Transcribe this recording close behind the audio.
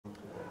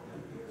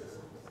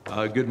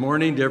Good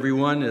morning to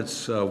everyone.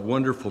 It's a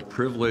wonderful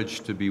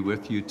privilege to be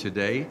with you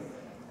today.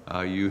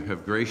 You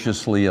have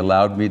graciously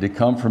allowed me to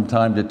come from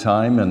time to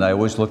time, and I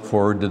always look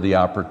forward to the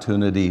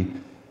opportunity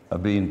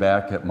of being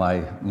back at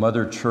my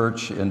mother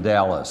church in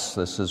Dallas.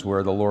 This is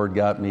where the Lord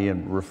got me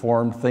in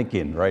Reformed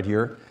thinking, right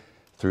here,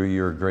 through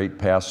your great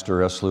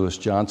pastor, S. Lewis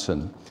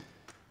Johnson.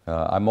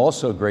 I'm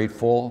also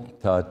grateful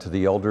to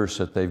the elders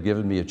that they've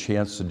given me a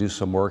chance to do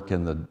some work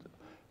in the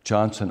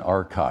Johnson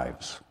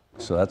archives.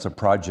 So that's a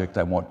project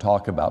I won't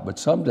talk about, but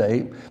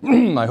someday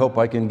I hope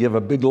I can give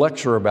a big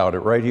lecture about it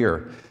right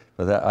here.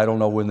 But I don't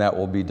know when that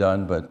will be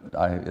done, but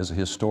as a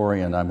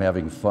historian, I'm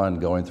having fun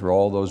going through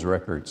all those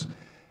records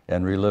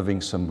and reliving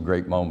some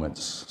great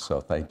moments,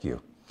 so thank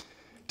you.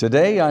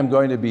 Today I'm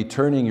going to be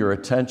turning your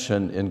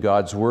attention in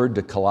God's Word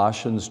to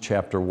Colossians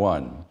chapter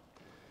 1.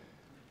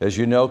 As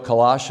you know,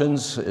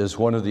 Colossians is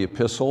one of the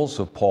epistles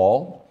of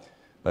Paul.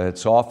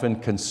 It's often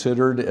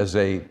considered as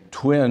a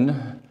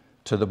twin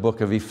to the book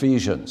of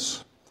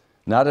Ephesians.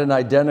 Not an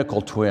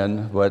identical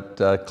twin,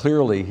 but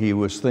clearly he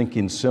was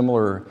thinking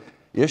similar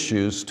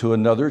issues to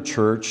another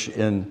church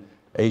in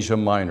Asia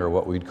Minor,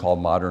 what we'd call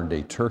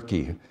modern-day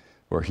Turkey,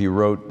 where he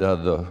wrote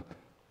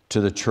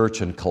to the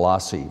church in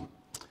Colossae.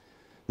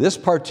 This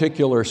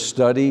particular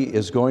study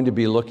is going to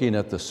be looking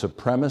at the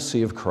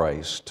supremacy of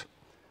Christ.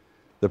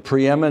 The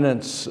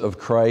preeminence of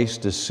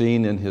Christ is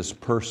seen in his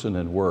person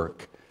and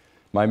work.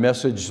 My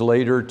message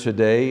later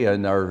today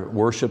and our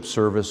worship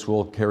service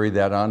will carry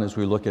that on as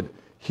we look at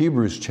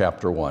Hebrews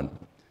chapter 1.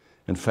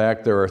 In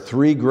fact, there are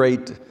three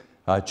great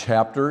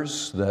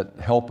chapters that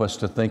help us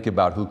to think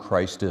about who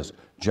Christ is.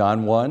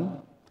 John 1,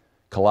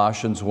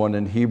 Colossians 1,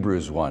 and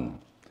Hebrews 1.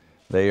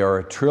 They are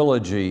a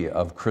trilogy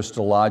of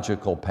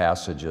Christological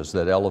passages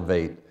that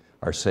elevate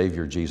our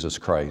Savior Jesus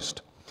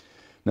Christ.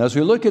 Now, as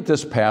we look at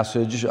this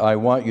passage, I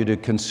want you to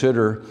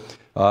consider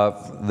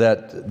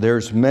that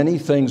there's many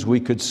things we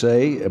could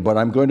say, but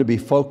I'm going to be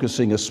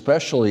focusing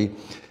especially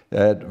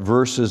at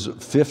verses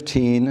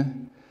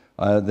 15,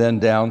 then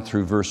down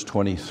through verse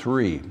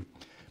 23.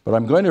 But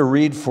I'm going to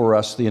read for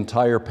us the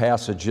entire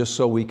passage just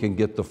so we can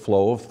get the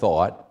flow of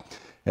thought.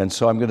 And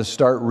so I'm going to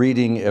start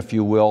reading, if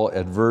you will,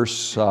 at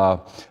verse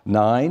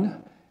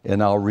 9,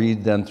 and I'll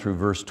read then through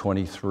verse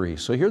 23.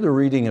 So hear the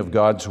reading of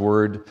God's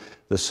Word,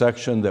 the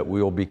section that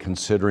we will be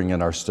considering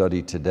in our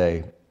study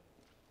today.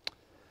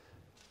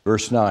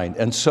 Verse 9,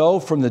 and so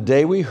from the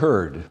day we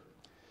heard,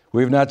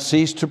 we have not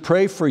ceased to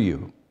pray for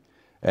you,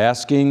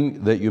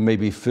 asking that you may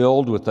be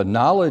filled with the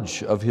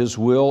knowledge of his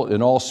will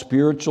in all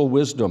spiritual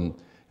wisdom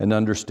and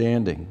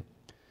understanding,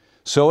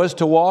 so as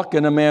to walk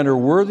in a manner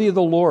worthy of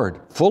the Lord,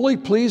 fully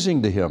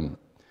pleasing to him,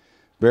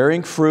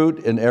 bearing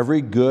fruit in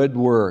every good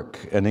work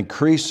and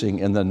increasing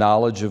in the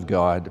knowledge of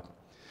God,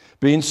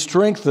 being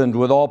strengthened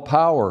with all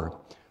power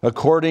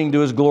according to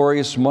his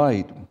glorious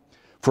might,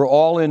 for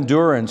all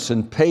endurance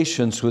and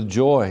patience with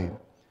joy,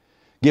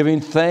 giving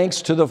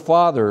thanks to the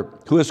Father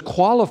who has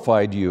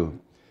qualified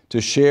you to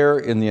share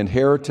in the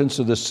inheritance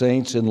of the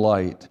saints in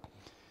light.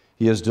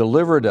 He has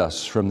delivered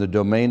us from the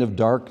domain of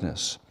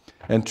darkness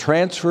and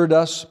transferred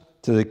us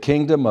to the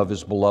kingdom of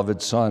his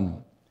beloved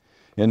Son,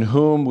 in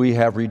whom we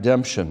have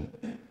redemption,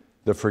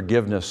 the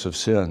forgiveness of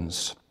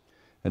sins.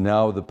 And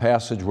now the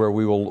passage where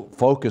we will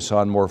focus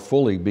on more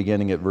fully,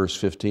 beginning at verse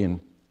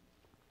 15.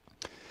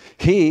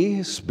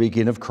 He,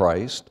 speaking of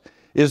Christ,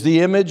 is the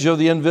image of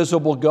the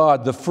invisible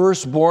God, the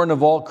firstborn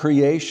of all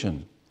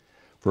creation.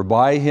 For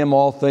by him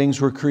all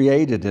things were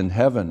created in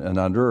heaven and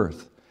on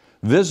earth,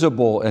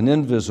 visible and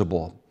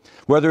invisible,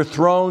 whether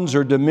thrones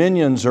or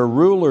dominions or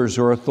rulers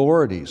or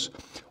authorities.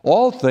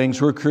 All things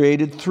were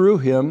created through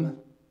him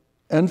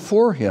and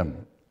for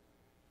him.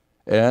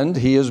 And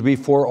he is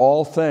before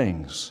all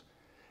things,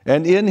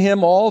 and in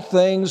him all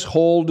things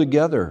hold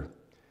together.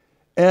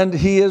 And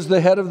he is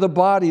the head of the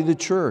body, the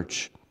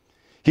church.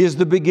 He is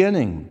the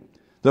beginning,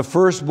 the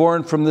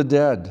firstborn from the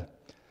dead,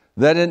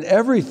 that in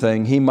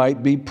everything he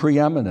might be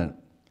preeminent.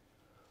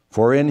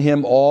 For in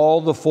him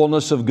all the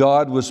fullness of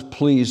God was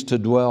pleased to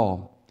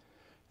dwell,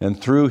 and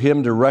through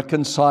him to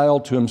reconcile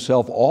to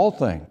himself all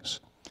things,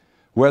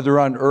 whether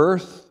on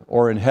earth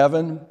or in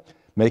heaven,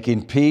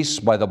 making peace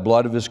by the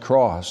blood of his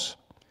cross.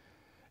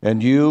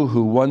 And you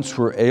who once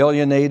were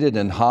alienated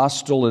and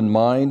hostile in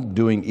mind,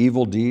 doing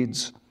evil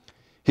deeds,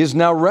 he is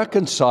now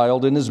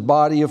reconciled in his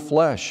body of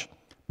flesh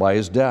by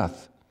his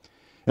death,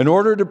 in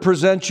order to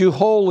present you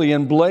holy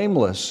and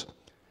blameless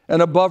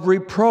and above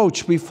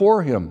reproach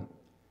before him,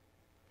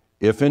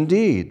 if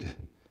indeed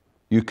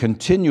you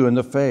continue in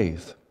the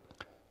faith,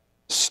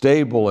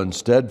 stable and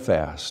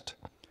steadfast,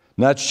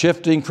 not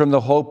shifting from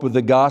the hope of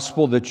the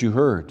gospel that you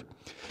heard,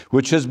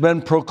 which has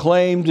been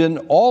proclaimed in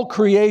all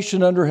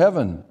creation under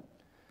heaven,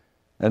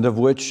 and of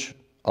which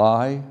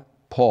I,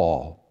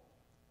 Paul,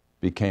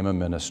 became a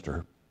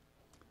minister.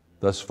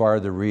 Thus far,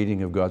 the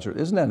reading of God's Word.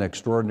 Isn't that an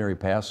extraordinary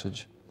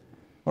passage?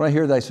 When I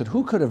hear that, I said,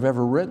 who could have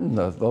ever written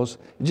those?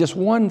 Just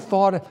one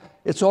thought,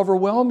 it's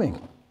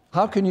overwhelming.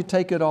 How can you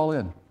take it all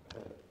in?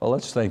 Well,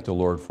 let's thank the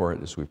Lord for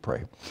it as we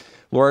pray.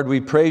 Lord,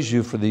 we praise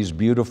you for these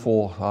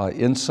beautiful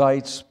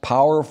insights,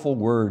 powerful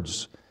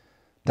words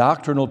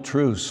doctrinal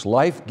truths,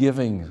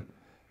 life-giving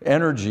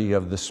energy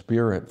of the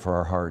Spirit for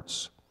our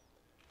hearts.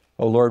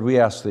 Oh Lord, we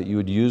ask that you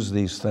would use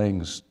these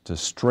things to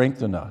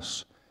strengthen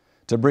us,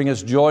 to bring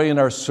us joy in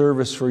our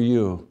service for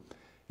you,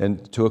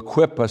 and to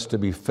equip us to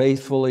be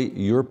faithfully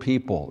your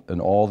people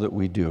in all that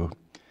we do.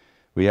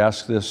 We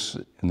ask this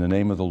in the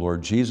name of the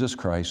Lord Jesus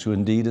Christ, who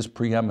indeed is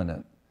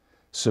preeminent,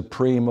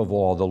 supreme of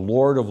all, the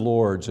Lord of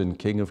lords and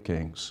King of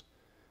kings.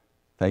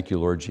 Thank you,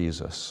 Lord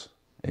Jesus.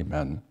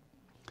 Amen.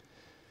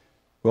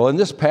 Well, in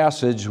this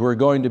passage, we're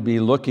going to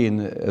be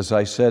looking, as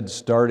I said,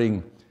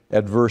 starting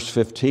at verse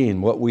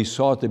 15. What we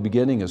saw at the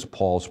beginning is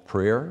Paul's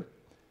prayer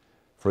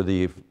for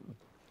the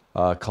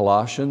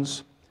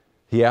Colossians.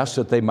 He asked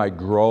that they might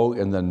grow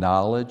in the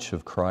knowledge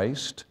of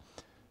Christ.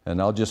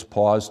 And I'll just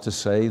pause to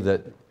say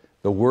that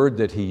the word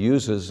that he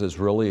uses is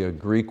really a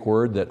Greek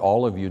word that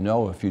all of you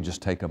know if you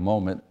just take a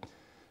moment.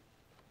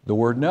 The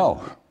word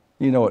know.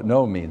 You know what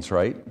know means,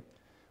 right?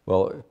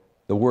 Well,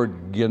 the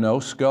word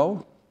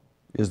gnosko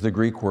is the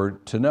Greek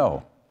word to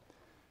know.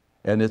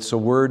 And it's a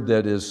word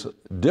that is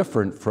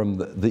different from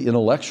the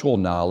intellectual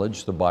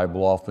knowledge the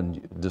Bible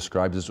often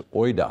describes as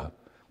oida,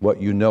 what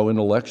you know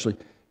intellectually.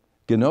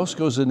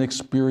 Gnosko is an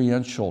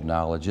experiential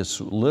knowledge, it's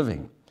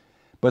living.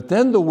 But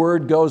then the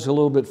word goes a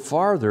little bit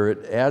farther.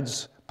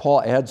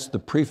 Paul adds the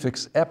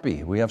prefix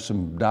epi. We have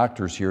some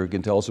doctors here who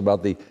can tell us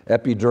about the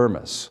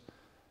epidermis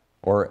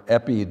or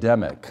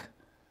epidemic,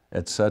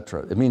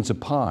 etc. It means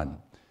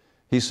upon.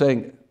 He's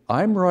saying,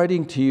 I'm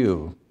writing to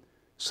you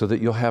so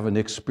that you'll have an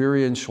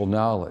experiential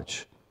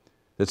knowledge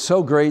that's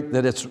so great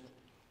that it's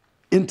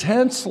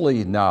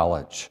intensely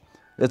knowledge.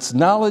 It's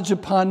knowledge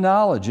upon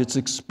knowledge. It's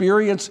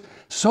experience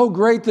so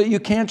great that you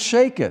can't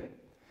shake it.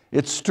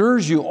 It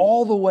stirs you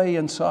all the way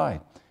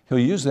inside. He'll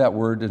use that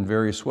word in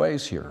various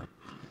ways here.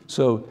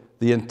 So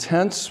the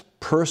intense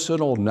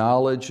personal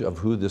knowledge of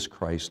who this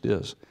Christ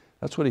is,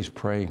 that's what he's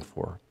praying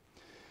for.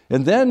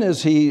 And then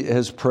as he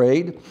has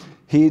prayed,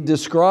 he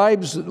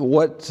describes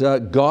what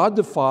God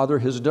the Father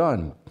has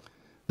done.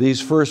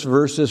 These first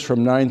verses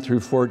from 9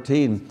 through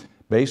 14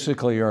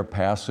 basically are a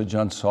passage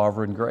on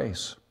sovereign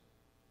grace.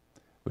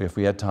 If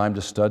we had time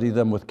to study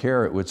them with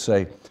care, it would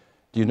say,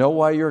 do you know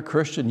why you're a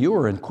Christian? You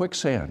were in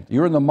quicksand. You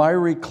were in the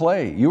miry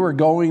clay. You were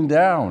going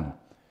down.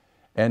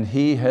 And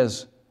he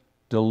has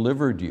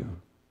delivered you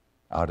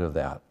out of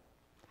that.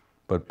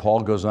 But Paul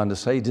goes on to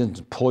say he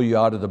didn't pull you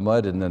out of the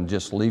mud and then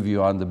just leave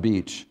you on the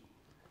beach.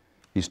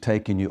 He's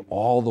taken you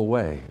all the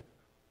way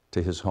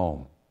to his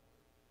home.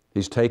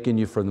 He's taken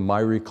you from the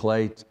miry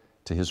clay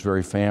to his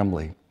very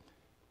family.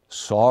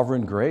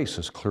 Sovereign grace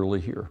is clearly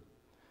here.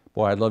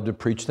 Boy, I'd love to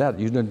preach that.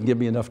 You didn't give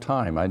me enough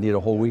time. I need a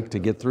whole week to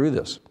get through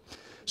this.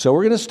 So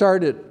we're going to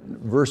start at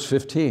verse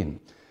 15.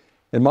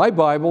 In my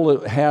Bible,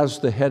 it has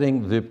the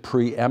heading, the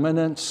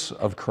preeminence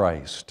of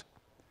Christ.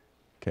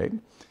 Okay?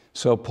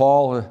 So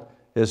Paul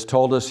has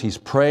told us he's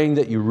praying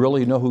that you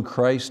really know who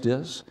Christ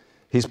is.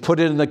 He's put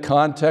it in the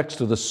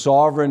context of the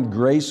sovereign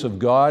grace of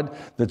God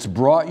that's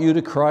brought you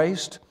to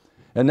Christ.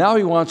 And now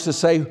he wants to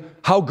say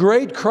how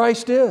great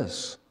Christ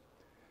is.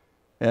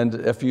 And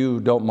if you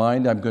don't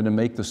mind, I'm going to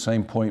make the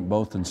same point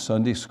both in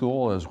Sunday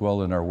school as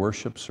well in our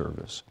worship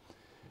service.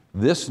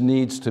 This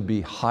needs to be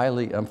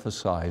highly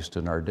emphasized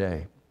in our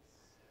day.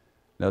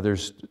 Now,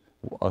 there's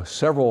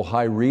several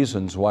high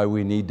reasons why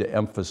we need to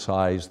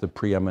emphasize the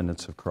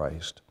preeminence of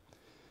Christ.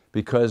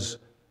 Because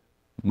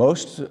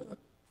most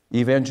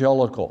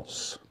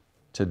evangelicals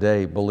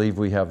today believe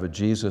we have a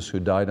Jesus who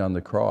died on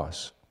the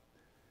cross,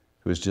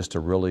 who is just a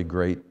really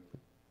great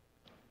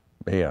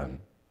man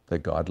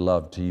that God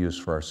loved to use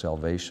for our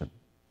salvation.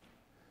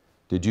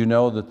 Did you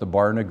know that the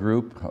Barna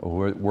Group,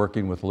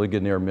 working with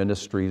Ligonier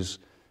Ministries,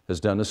 has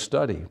done a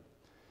study?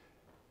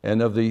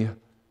 And of the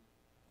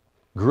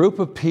group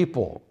of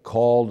people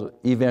called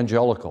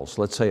evangelicals,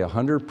 let's say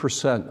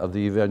 100% of the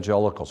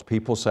evangelicals,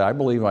 people say, I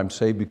believe I'm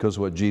saved because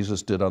of what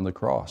Jesus did on the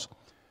cross.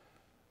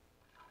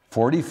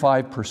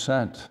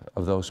 45%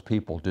 of those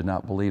people do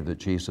not believe that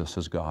Jesus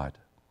is God.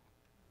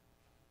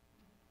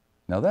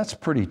 Now that's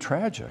pretty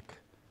tragic.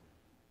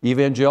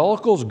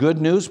 Evangelicals,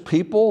 good news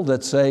people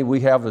that say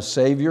we have a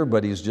Savior,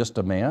 but He's just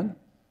a man.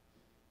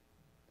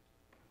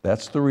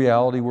 That's the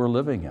reality we're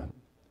living in.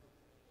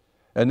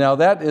 And now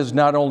that is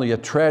not only a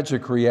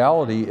tragic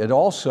reality, it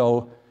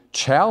also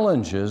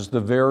challenges the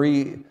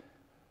very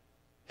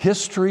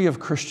history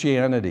of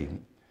Christianity.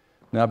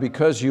 Now,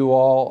 because you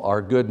all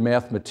are good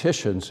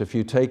mathematicians, if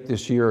you take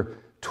this year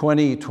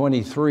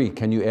 2023,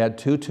 can you add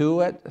 2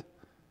 to it?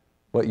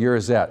 What year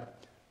is that?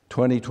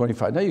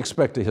 2025. Now you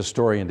expect a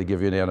historian to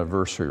give you an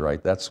anniversary,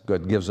 right? That's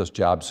good, gives us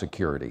job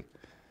security.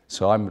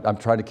 So I'm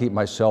trying to keep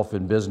myself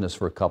in business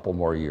for a couple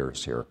more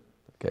years here,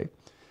 okay?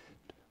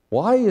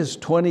 Why is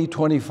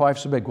 2025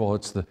 so big? Well,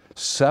 it's the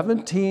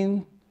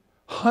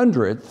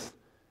 1700th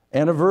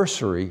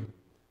anniversary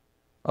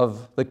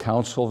of the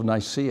Council of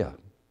Nicaea,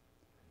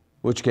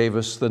 which gave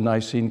us the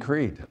Nicene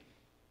Creed.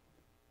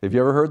 Have you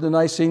ever heard the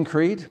Nicene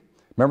Creed?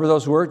 Remember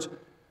those words?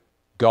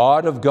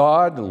 God of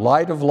God,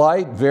 light of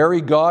light,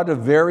 very God of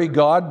very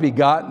God,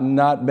 begotten,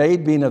 not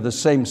made, being of the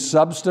same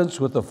substance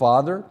with the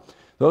Father.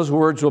 Those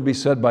words will be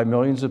said by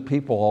millions of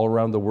people all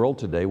around the world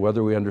today,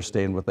 whether we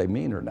understand what they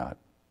mean or not.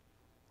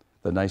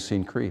 The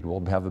Nicene Creed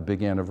will have a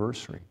big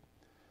anniversary.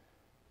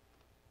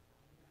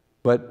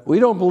 But we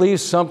don't believe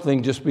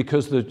something just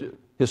because the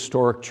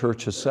historic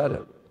church has said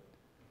it.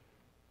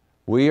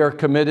 We are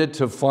committed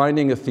to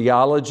finding a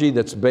theology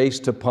that's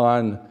based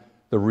upon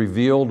the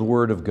revealed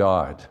Word of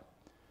God.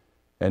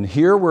 And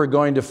here we're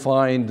going to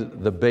find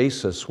the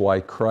basis why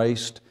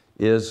Christ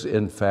is,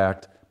 in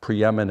fact,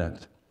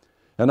 preeminent.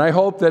 And I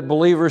hope that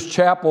Believers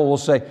Chapel will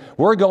say,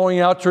 we're going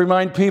out to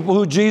remind people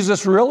who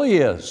Jesus really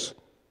is.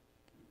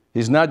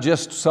 He's not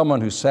just someone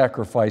who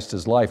sacrificed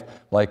his life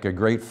like a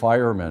great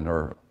fireman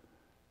or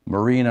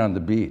Marine on the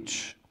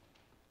beach.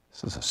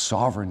 This is a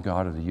sovereign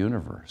God of the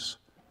universe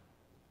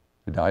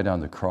who died on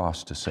the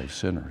cross to save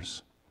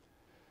sinners.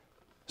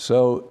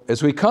 So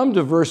as we come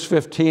to verse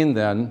 15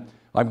 then,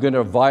 I'm going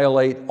to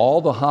violate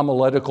all the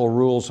homiletical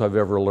rules I've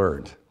ever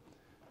learned.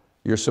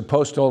 You're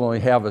supposed to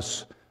only have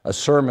a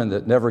sermon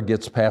that never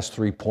gets past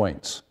 3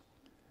 points.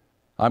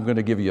 I'm going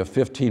to give you a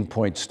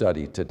 15-point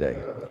study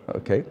today,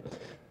 okay?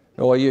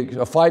 Well,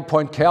 a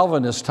 5-point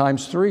Calvinist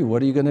times 3,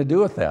 what are you going to do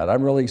with that?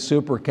 I'm really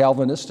super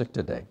Calvinistic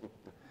today.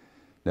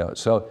 No,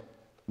 so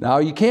now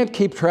you can't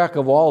keep track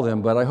of all of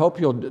them, but I hope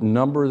you'll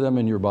number them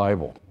in your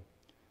Bible,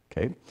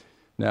 okay?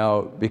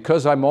 Now,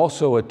 because I'm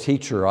also a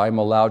teacher, I'm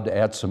allowed to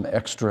add some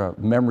extra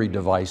memory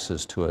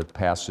devices to a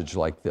passage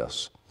like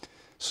this.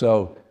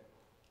 So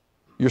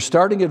you're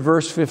starting at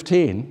verse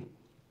 15,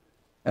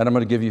 and I'm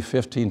going to give you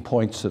 15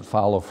 points that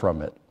follow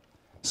from it.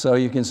 So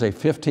you can say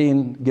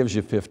 15 gives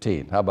you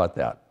 15. How about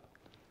that?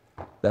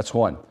 That's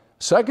one.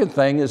 Second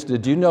thing is,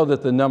 did you know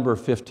that the number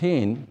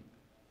 15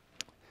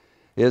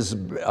 is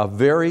a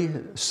very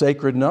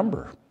sacred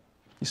number?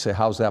 You say,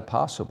 how's that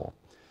possible?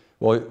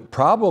 Well,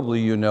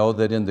 probably you know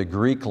that in the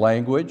Greek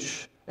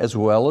language, as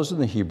well as in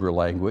the Hebrew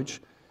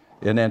language,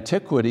 in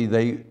antiquity,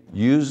 they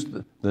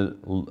used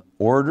the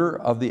order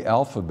of the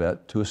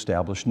alphabet to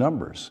establish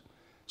numbers.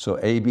 So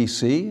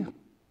ABC,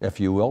 if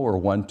you will, were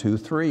 1, 2,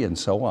 3, and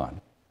so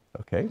on.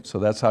 Okay, so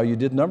that's how you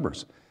did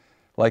numbers.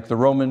 Like the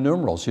Roman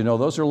numerals, you know,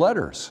 those are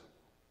letters,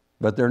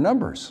 but they're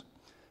numbers.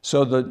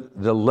 So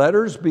the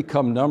letters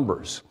become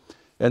numbers.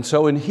 And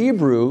so in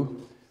Hebrew,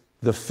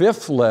 the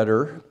 5th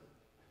letter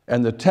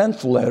and the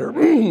 10th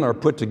letter are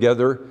put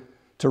together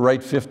to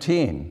write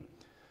 15.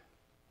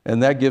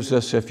 And that gives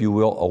us, if you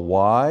will, a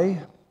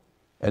Y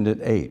and an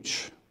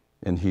H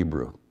in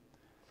Hebrew.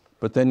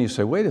 But then you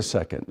say, wait a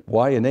second,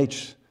 Y and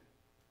H,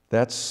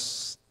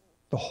 that's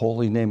the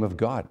holy name of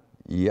God,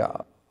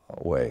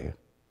 Yahweh.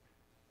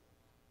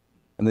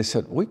 And they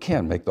said, we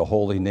can't make the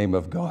holy name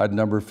of God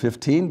number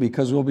 15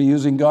 because we'll be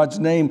using God's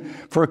name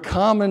for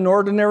common,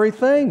 ordinary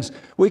things.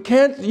 We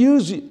can't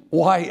use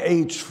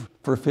YH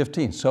for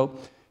 15. So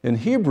in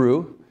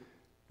Hebrew,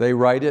 they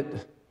write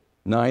it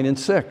 9 and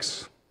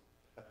 6.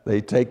 They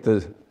take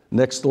the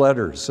next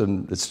letters,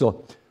 and it's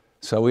still.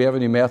 So we have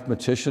any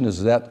mathematician?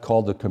 Is that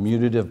called the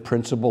commutative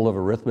principle of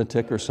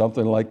arithmetic or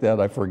something like that?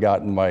 I've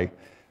forgotten my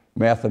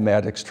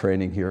mathematics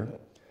training here.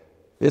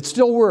 It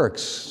still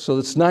works. So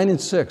it's 9 and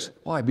 6.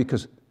 Why?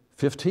 Because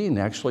 15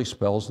 actually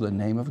spells the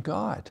name of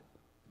God.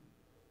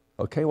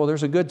 Okay, well,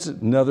 there's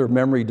another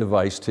memory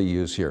device to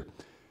use here.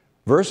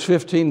 Verse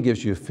 15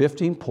 gives you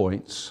 15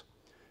 points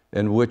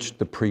in which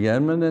the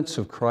preeminence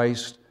of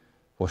Christ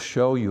will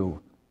show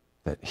you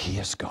that He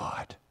is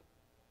God.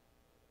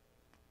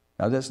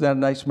 Now, isn't that a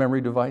nice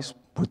memory device?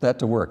 Put that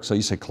to work. So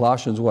you say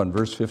Colossians 1,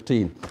 verse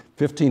 15,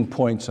 15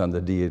 points on the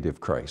deity of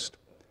Christ.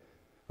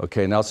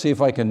 Okay, now see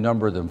if I can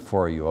number them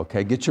for you,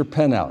 okay? Get your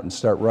pen out and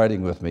start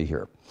writing with me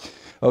here.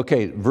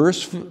 Okay,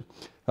 verse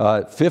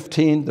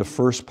 15, the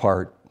first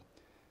part.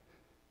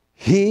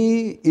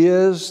 He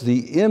is the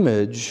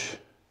image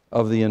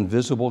of the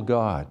invisible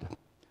God.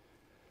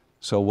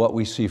 So what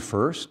we see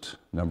first,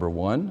 number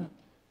one,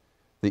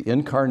 the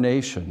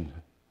incarnation,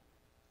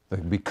 the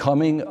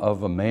becoming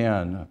of a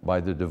man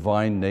by the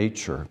divine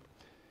nature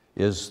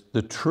is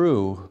the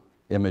true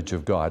image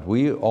of God.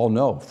 We all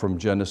know from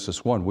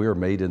Genesis 1, we are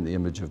made in the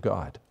image of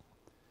God.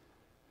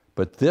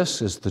 But this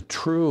is the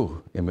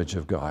true image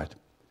of God.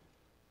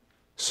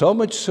 So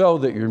much so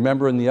that you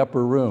remember in the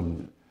upper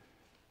room,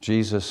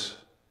 Jesus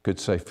could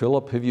say,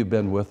 Philip, have you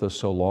been with us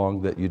so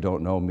long that you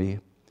don't know me?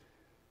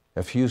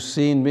 If you've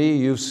seen me,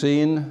 you've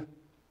seen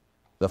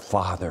the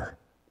Father.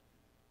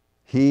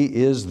 He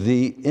is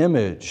the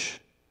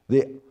image,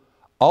 the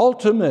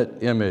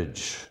ultimate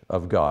image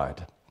of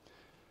God.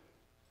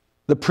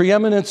 The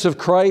preeminence of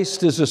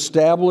Christ is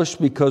established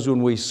because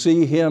when we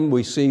see Him,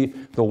 we see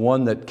the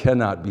one that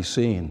cannot be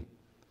seen.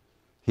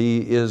 He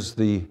is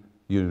the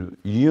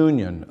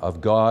union of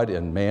God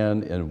and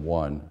man in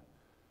one.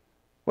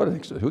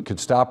 We could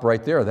stop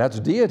right there. That's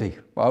deity.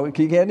 Well, we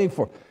can't get any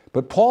for.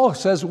 But Paul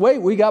says,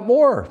 wait, we got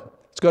more.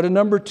 Let's go to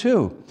number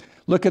 2.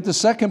 Look at the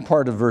second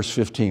part of verse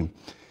 15.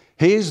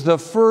 He's the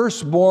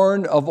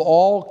firstborn of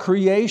all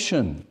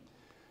creation.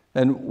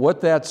 And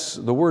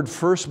the word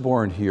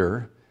firstborn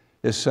here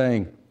is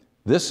saying,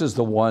 this is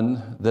the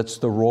one that's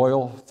the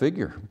royal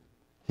figure.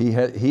 He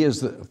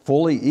is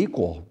fully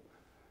equal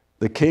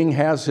The King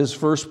has his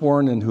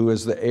firstborn and who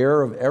is the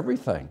heir of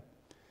everything.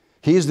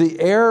 He's the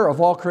heir of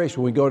all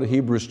creation. When we go to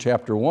Hebrews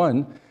chapter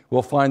 1,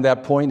 we'll find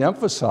that point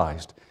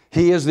emphasized.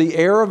 He is the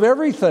heir of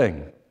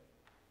everything.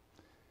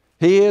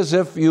 He is,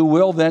 if you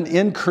will, then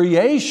in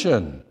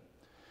creation.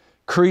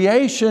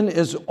 Creation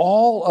is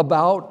all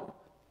about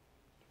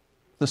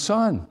the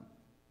Son,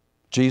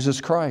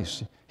 Jesus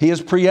Christ. He is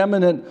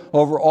preeminent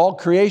over all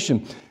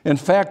creation. In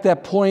fact,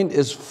 that point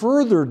is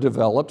further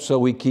developed, so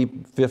we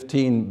keep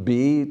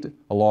 15b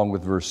along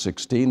with verse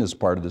 16 as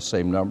part of the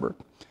same number.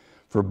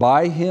 For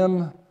by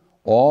him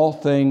all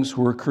things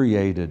were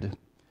created,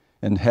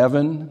 in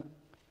heaven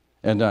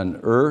and on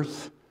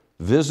earth,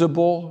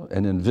 visible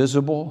and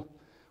invisible,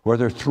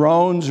 whether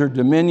thrones or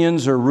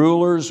dominions or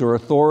rulers or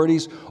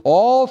authorities,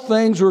 all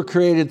things were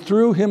created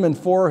through him and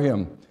for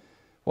him.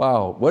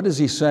 Wow, what is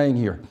he saying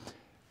here?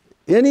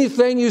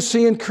 Anything you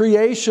see in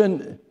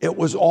creation, it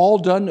was all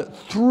done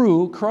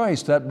through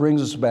Christ. That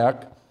brings us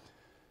back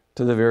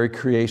to the very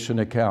creation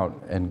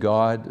account. And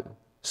God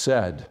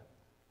said,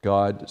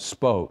 God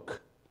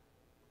spoke.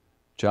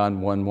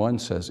 John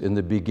 1:1 says, in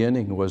the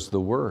beginning was the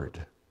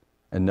Word,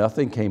 and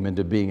nothing came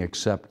into being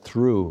except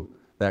through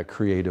that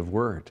creative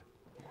Word.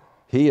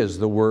 He is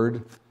the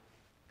Word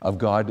of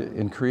God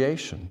in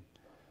creation.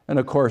 And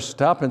of course,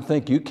 stop and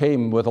think, you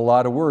came with a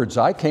lot of words.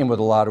 I came with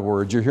a lot of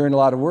words. You're hearing a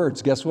lot of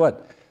words. Guess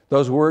what?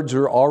 Those words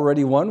are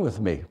already one with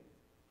me.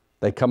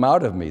 They come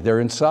out of me. They're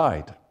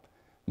inside.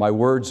 My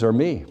words are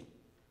me,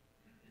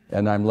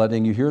 and I'm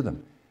letting you hear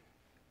them.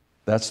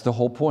 That's the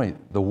whole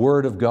point. The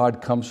Word of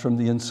God comes from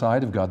the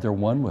inside of God. They're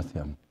one with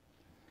Him.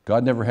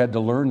 God never had to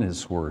learn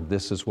His Word.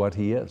 This is what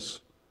He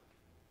is.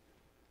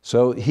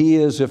 So He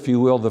is, if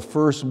you will, the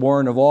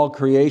firstborn of all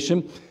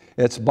creation.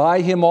 It's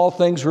by Him all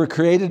things were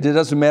created. It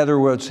doesn't matter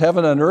whether it's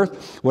heaven and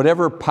earth,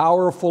 whatever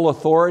powerful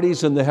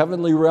authorities in the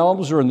heavenly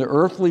realms or in the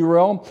earthly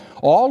realm,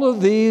 all of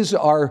these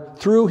are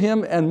through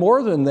Him, and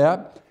more than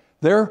that,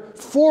 they're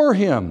for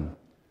Him.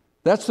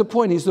 That's the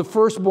point. He's the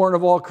firstborn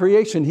of all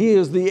creation. He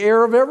is the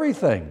heir of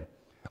everything.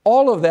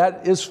 All of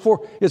that is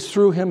it's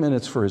through Him, and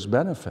it's for His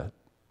benefit.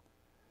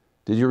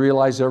 Did you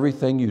realize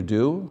everything you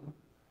do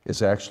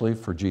is actually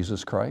for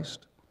Jesus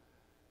Christ?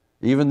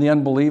 Even the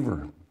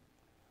unbeliever,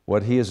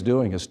 what he is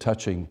doing is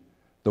touching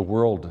the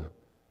world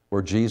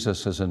where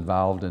Jesus is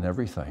involved in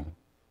everything.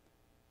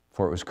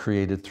 For it was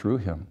created through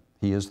Him.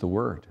 He is the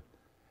Word,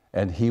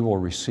 and He will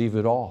receive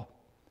it all.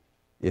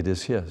 It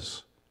is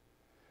His.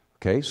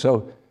 Okay,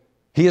 so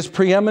He is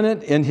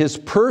preeminent in His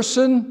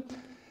person,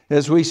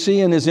 as we see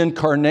in His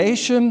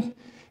incarnation,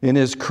 in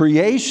His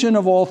creation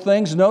of all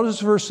things. Notice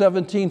verse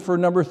 17 for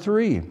number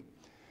 3.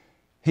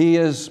 He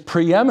is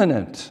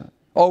preeminent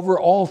over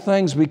all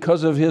things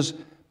because of His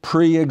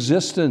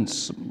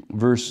pre-existence,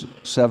 verse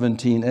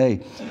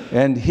 17a.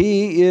 And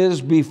He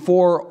is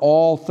before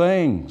all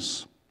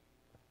things.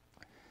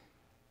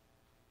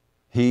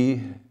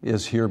 He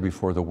is here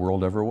before the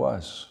world ever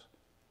was,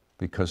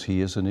 because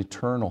He is an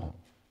eternal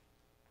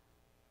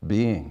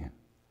being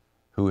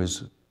who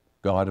is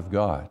God of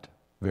God,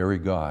 very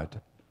God,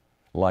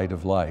 light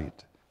of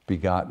light,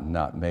 begotten,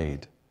 not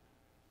made,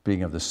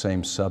 being of the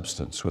same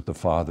substance with the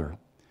Father.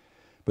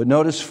 But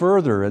notice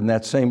further in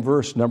that same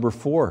verse, number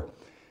 4,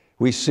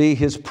 we see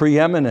His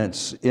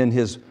preeminence in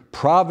His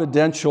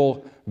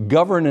providential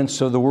governance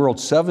of the world.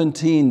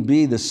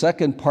 17b, the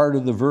second part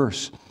of the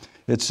verse,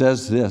 it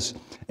says this,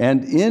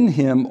 and in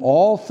Him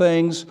all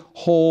things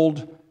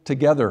hold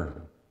together.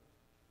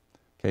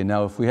 Okay,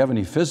 now if we have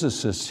any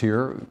physicists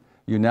here,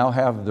 you now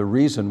have the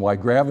reason why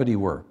gravity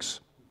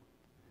works.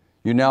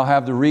 You now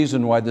have the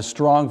reason why the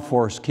strong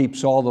force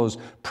keeps all those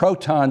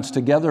protons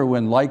together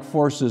when like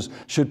forces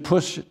should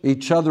push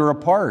each other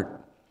apart.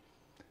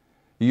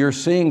 You're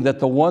seeing that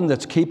the one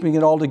that's keeping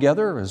it all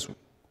together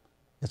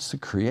it's the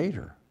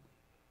Creator.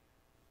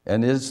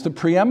 And it's the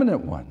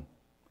preeminent one.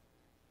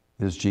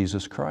 It is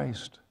Jesus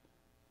Christ.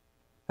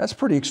 That's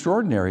pretty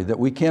extraordinary that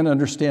we can't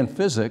understand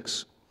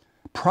physics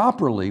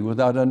properly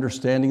without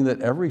understanding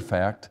that every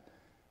fact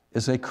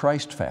is a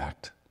Christ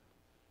fact.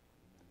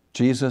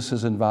 Jesus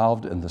is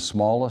involved in the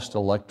smallest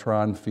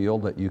electron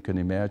field that you can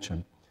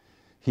imagine.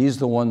 He's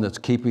the one that's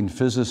keeping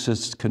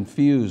physicists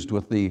confused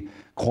with the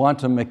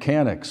quantum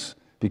mechanics,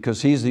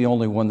 because He's the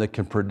only one that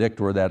can predict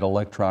where that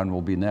electron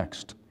will be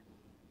next.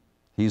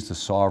 He's the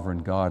sovereign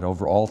God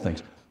over all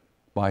things.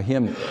 By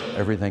Him,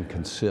 everything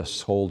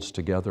consists, holds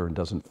together, and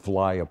doesn't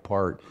fly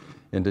apart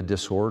into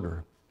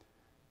disorder.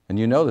 And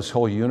you know this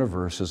whole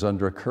universe is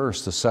under a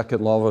curse. The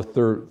second law of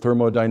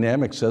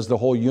thermodynamics says the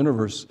whole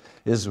universe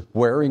is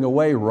wearing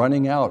away,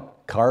 running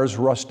out. Cars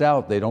rust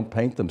out, they don't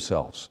paint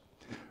themselves.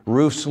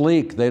 Roofs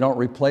leak, they don't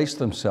replace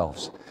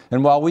themselves.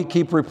 And while we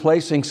keep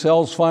replacing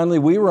cells, finally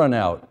we run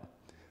out.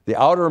 The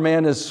outer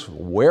man is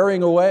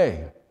wearing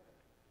away.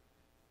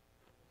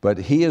 But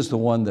He is the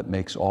one that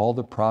makes all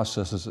the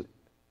processes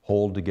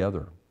hold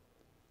together,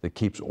 that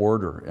keeps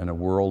order in a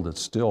world that's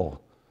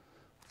still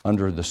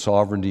under the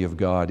sovereignty of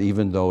God,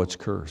 even though it's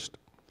cursed.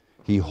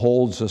 He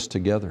holds us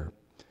together.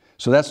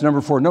 So that's number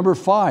 4. Number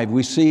 5,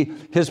 we see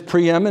His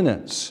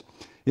preeminence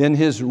in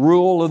his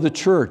rule of the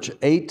church,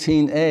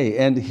 18a,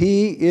 and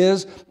he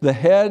is the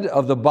head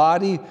of the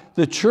body,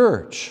 the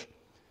church.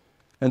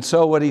 And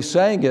so what he's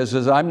saying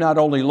is I'm not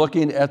only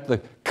looking at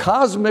the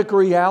cosmic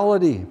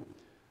reality,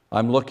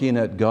 I'm looking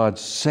at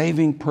God's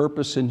saving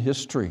purpose in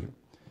history.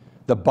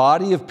 The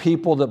body of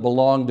people that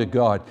belong to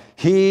God.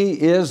 He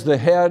is the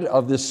head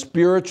of the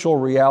spiritual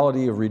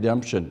reality of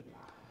redemption.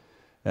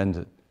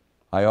 And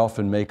I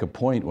often make a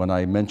point when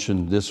I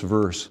mention this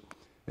verse.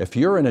 If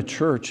you're in a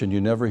church and you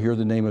never hear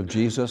the name of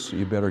Jesus,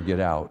 you better get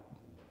out.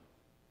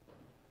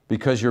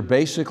 Because you're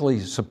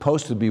basically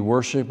supposed to be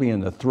worshiping in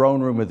the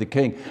throne room of the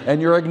King,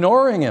 and you're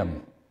ignoring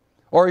him,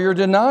 or you're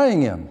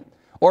denying him,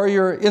 or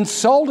you're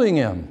insulting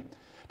him.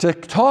 To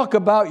talk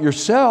about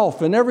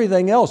yourself and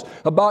everything else,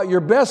 about your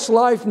best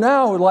life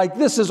now, like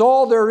this is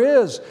all there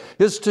is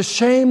to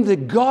shame the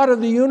God of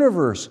the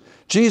universe,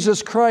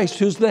 Jesus Christ,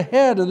 who's the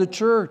head of the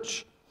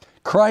church.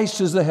 Christ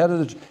is the head of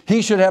the church.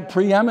 He should have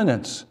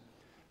preeminence.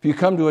 If you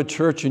come to a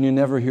church and you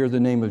never hear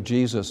the name of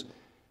Jesus,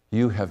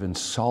 you have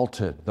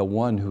insulted the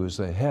one who is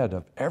the head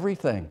of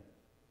everything,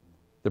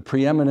 the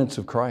preeminence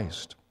of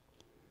Christ.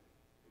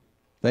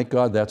 Thank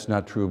God that's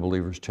not true of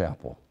Believers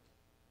Chapel.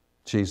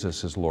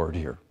 Jesus is Lord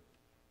here.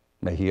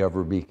 May he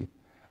ever be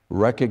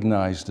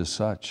recognized as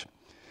such.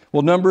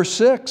 Well, number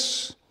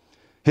 6,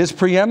 his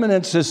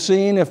preeminence is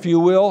seen, if you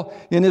will,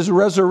 in his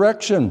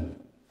resurrection.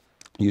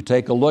 You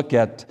take a look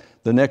at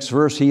the next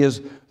verse. He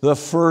is the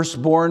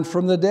firstborn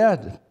from the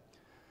dead.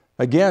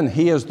 Again,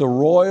 he is the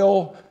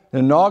royal,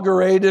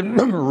 inaugurated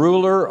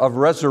ruler of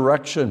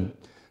resurrection.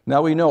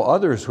 Now we know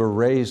others were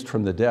raised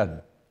from the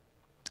dead.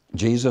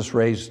 Jesus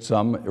raised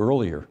some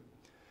earlier,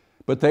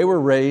 but they were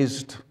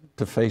raised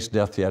to face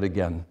death yet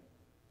again.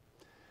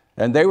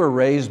 And they were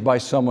raised by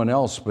someone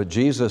else, but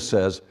Jesus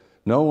says,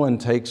 no one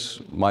takes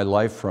my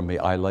life from me,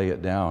 I lay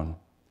it down.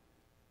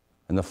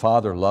 And the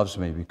Father loves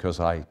me because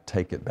I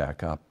take it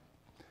back up.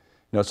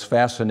 You know, it's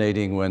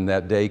fascinating when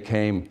that day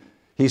came,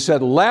 he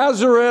said,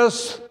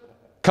 Lazarus,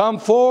 come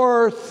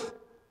forth.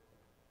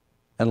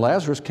 And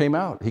Lazarus came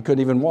out. He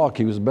couldn't even walk,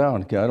 he was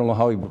bound. I don't know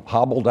how he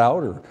hobbled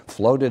out or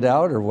floated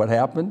out or what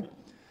happened.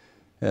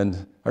 And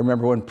I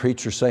remember one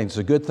preacher saying, it's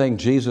a good thing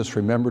Jesus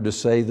remembered to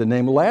say the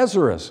name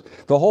Lazarus.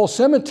 The whole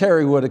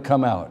cemetery would have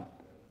come out.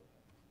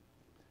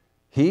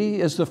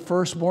 He is the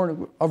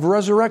firstborn of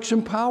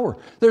resurrection power.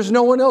 There's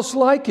no one else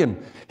like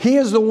him. He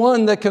is the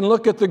one that can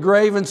look at the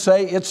grave and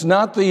say, it's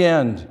not the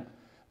end.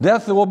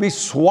 Death will be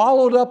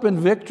swallowed up in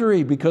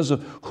victory because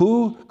of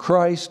who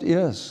Christ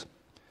is.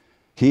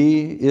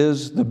 He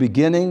is the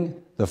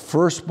beginning, the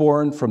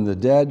firstborn from the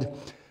dead,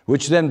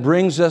 which then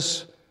brings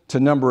us to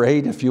number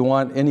 8, if you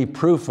want any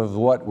proof of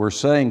what we're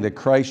saying, that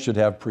Christ should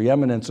have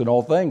preeminence in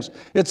all things.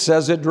 It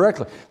says it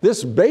directly.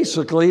 This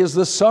basically is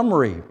the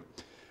summary.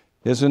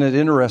 Isn't it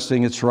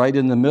interesting? It's right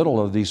in the middle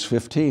of these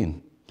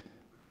 15.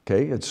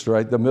 Okay, it's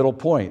right the middle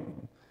point.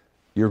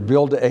 You're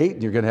billed to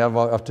 8, you're going to have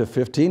up to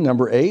 15.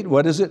 Number 8,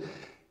 what is it?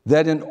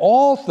 That in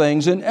all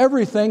things, in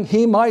everything,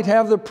 he might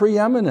have the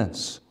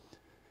preeminence.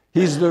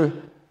 He's the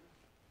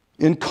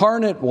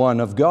incarnate one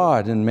of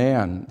God and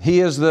man. He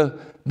is the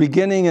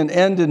beginning and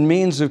end and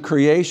means of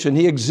creation.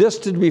 He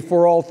existed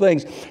before all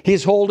things.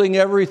 He's holding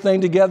everything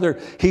together.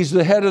 He's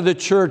the head of the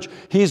church.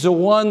 He's the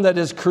one that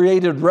has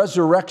created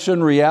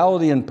resurrection,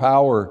 reality, and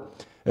power.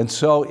 And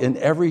so in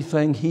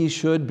everything, he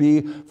should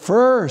be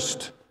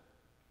first,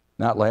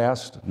 not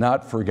last,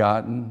 not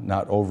forgotten,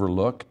 not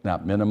overlooked,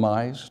 not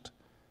minimized.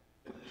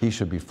 He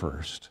should be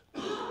first.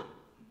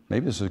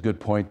 Maybe this is a good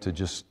point to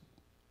just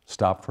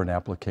stop for an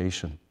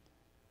application.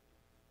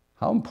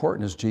 How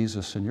important is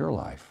Jesus in your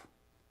life?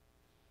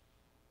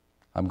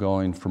 I'm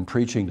going from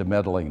preaching to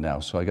meddling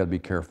now, so I got to be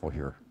careful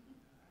here.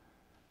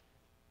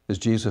 Is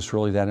Jesus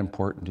really that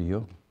important to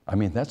you? I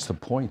mean, that's the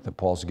point that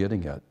Paul's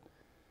getting at.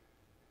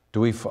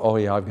 Oh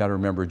yeah, I've got to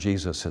remember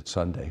Jesus at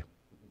Sunday.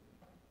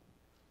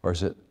 Or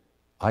is it,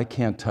 I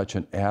can't touch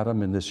an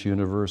atom in this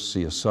universe,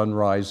 see a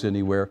sunrise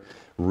anywhere,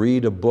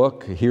 read a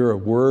book, hear a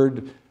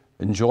word,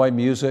 enjoy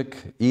music,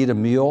 eat a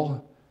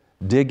meal,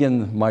 dig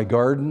in my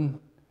garden,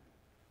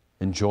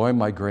 enjoy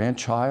my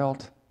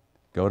grandchild,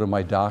 go to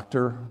my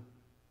doctor,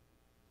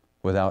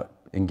 without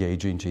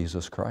engaging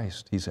Jesus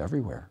Christ. He's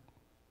everywhere.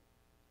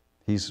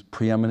 He's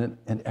preeminent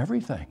in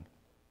everything.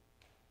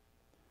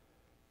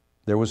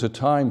 There was a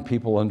time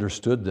people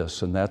understood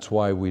this, and that's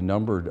why we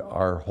numbered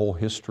our whole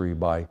history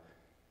by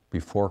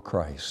before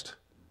Christ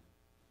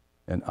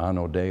and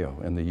Anno Deo,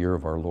 in the year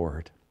of our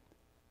Lord.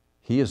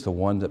 He is the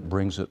one that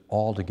brings it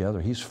all together.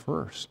 He's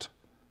first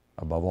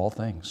above all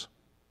things.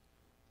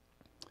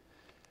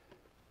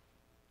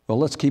 Well,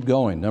 let's keep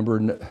going.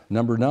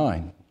 Number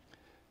 9.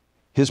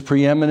 His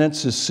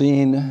preeminence is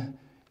seen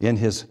in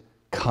his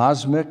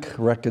cosmic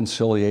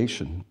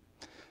reconciliation,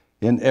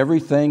 in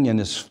everything, in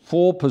his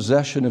full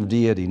possession of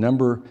deity.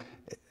 Number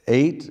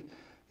 8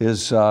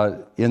 is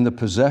in the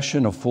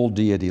possession of full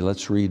deity.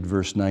 Let's read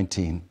verse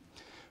 19.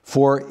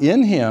 For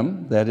in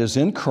him, that is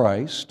in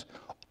Christ,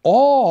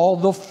 all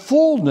the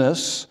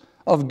fullness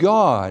of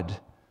God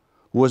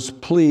was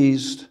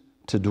pleased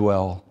to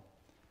dwell.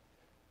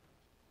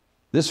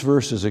 This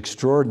verse is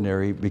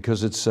extraordinary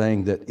because it's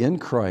saying that in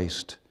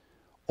Christ,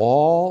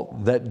 all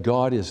that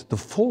God is, the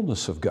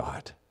fullness of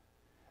God,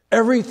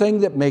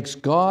 everything that makes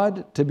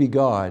God to be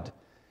God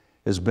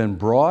has been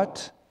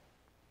brought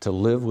to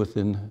live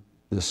within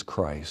this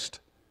Christ.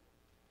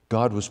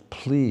 God was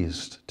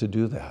pleased to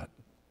do that.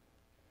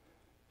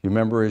 You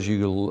remember as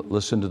you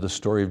listen to the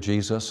story of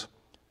Jesus,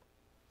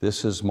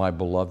 this is my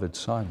beloved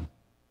Son.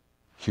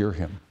 Hear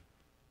him.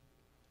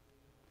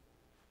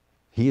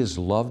 He is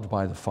loved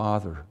by the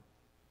Father.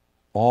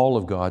 All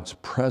of God's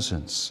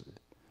presence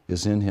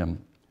is in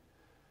him.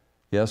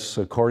 Yes,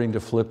 according to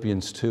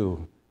Philippians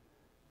 2,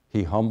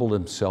 he humbled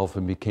himself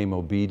and became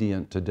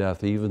obedient to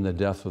death, even the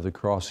death of the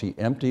cross. He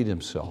emptied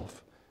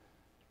himself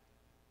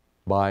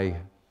by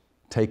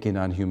taking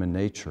on human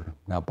nature,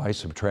 not by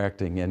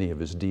subtracting any of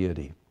his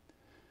deity.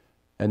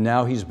 And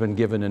now he's been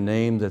given a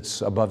name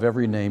that's above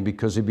every name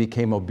because he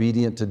became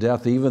obedient to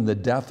death, even the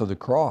death of the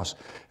cross.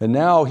 And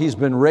now he's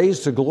been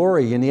raised to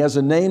glory, and he has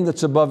a name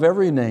that's above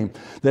every name,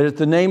 that at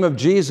the name of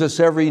Jesus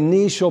every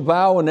knee shall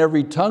bow and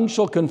every tongue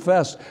shall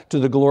confess to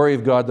the glory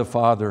of God the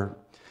Father.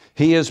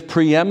 He is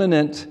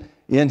preeminent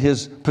in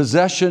his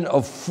possession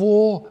of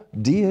full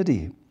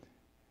deity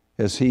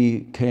as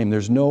he came.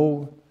 There's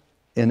no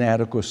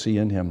inadequacy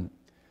in him.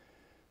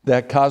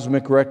 That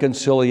cosmic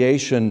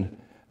reconciliation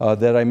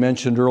that I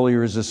mentioned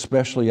earlier is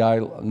especially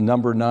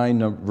number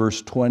 9,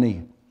 verse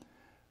 20.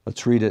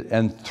 Let's read it.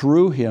 And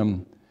through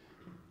him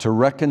to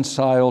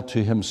reconcile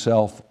to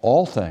himself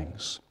all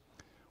things,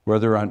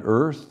 whether on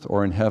earth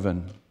or in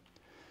heaven.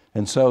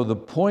 And so the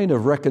point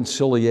of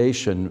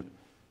reconciliation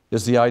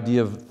is the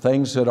idea of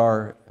things that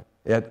are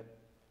at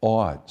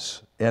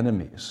odds,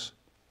 enemies.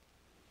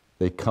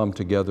 They come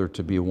together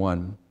to be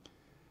one.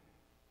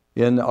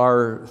 In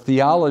our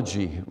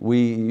theology,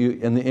 we,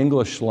 in the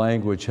English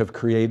language, have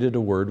created a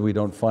word. We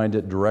don't find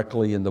it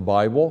directly in the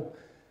Bible,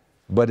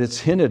 but it's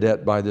hinted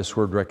at by this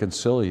word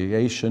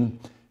reconciliation.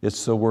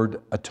 It's the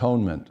word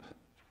atonement.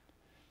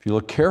 If you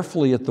look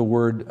carefully at the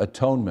word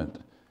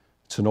atonement,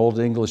 it's an Old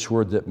English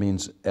word that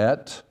means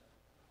at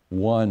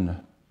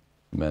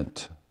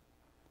one-ment.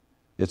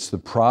 It's the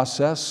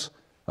process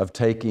of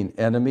taking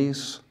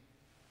enemies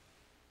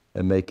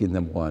and making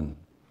them one.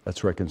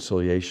 That's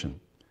reconciliation.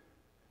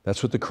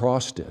 That's what the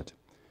cross did.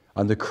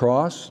 On the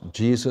cross,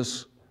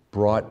 Jesus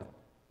brought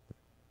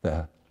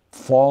the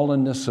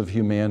fallenness of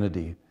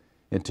humanity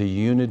into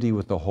unity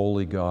with the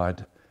holy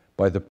God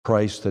by the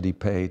price that he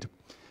paid.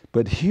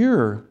 But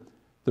here,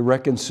 the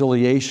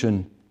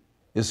reconciliation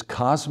is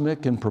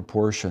cosmic in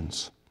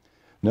proportions.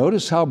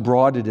 Notice how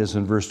broad it is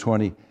in verse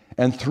 20.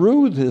 And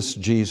through this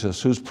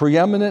Jesus, who's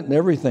preeminent in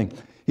everything,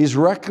 he's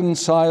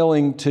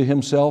reconciling to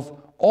himself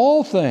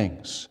all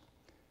things,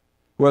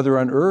 whether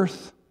on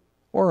earth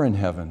or in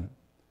heaven.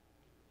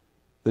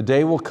 The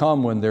day will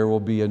come when there will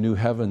be a new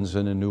heavens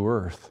and a new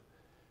earth,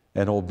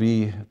 and it will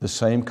be the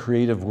same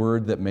creative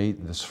word that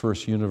made this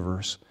first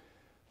universe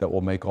that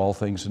will make all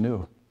things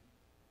new.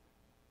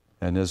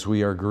 And as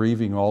we are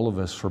grieving, all of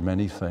us, for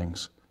many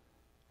things,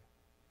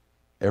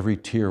 every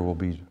tear will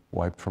be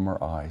wiped from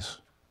our eyes.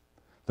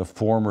 The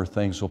former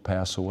things will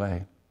pass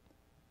away,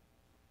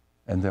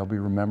 and they'll be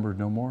remembered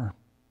no more.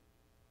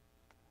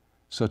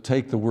 So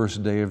take the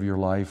worst day of your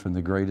life and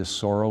the greatest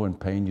sorrow and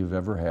pain you've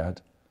ever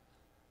had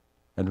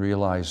and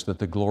realize that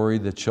the glory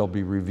that shall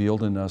be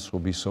revealed in us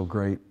will be so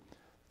great,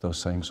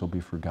 those things will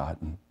be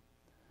forgotten.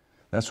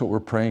 That's what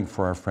we're praying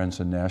for our friends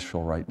in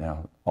Nashville right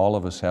now. All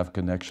of us have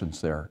connections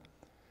there.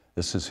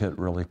 This has hit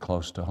really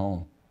close to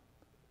home.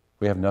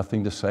 We have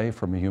nothing to say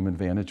from a human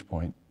vantage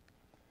point,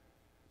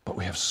 but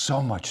we have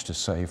so much to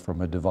say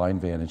from a divine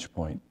vantage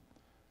point.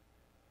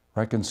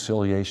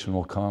 Reconciliation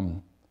will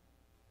come.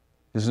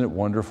 Isn't it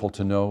wonderful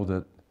to know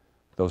that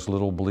those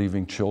little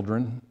believing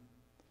children,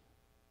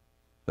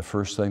 the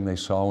first thing they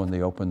saw when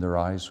they opened their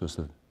eyes was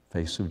the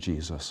face of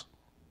Jesus?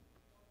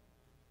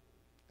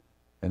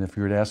 And if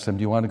you were to ask them,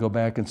 do you want to go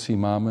back and see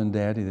Mama and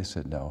Daddy? They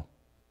said, no.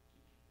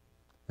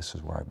 This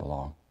is where I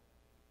belong.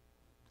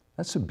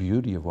 That's the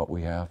beauty of what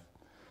we have.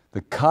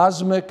 The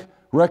cosmic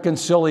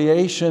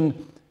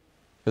reconciliation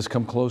has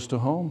come close to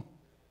home.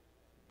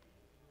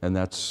 And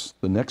that's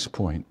the next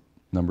point,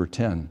 number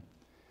 10.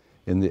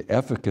 In the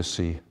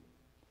efficacy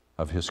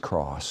of his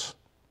cross.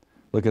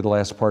 Look at the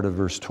last part of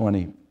verse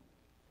 20.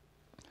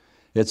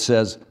 It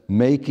says,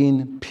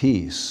 making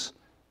peace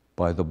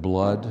by the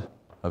blood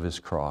of his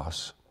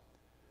cross.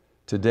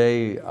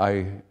 Today,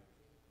 I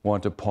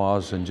want to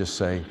pause and just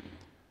say,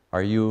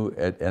 are you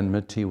at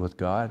enmity with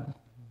God?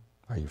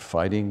 Are you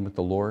fighting with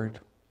the Lord?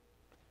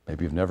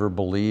 Maybe you've never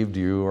believed,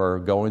 you are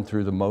going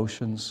through the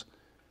motions.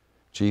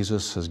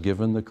 Jesus has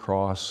given the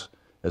cross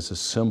as a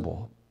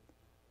symbol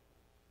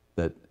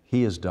that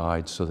he has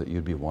died so that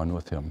you'd be one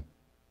with him.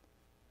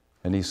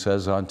 And he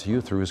says unto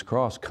you through his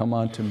cross, come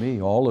unto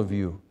me, all of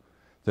you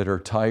that are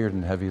tired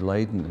and heavy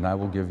laden, and I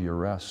will give you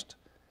rest.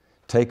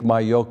 Take my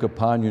yoke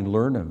upon you and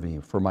learn of me,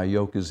 for my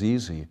yoke is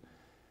easy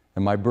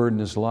and my burden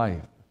is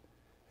light.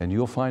 And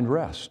you'll find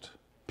rest,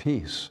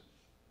 peace,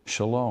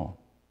 shalom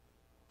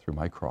through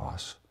my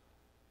cross.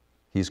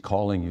 He's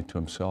calling you to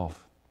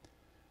himself.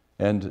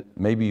 And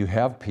maybe you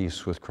have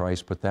peace with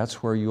Christ, but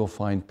that's where you'll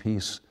find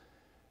peace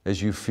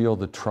as you feel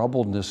the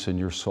troubledness in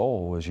your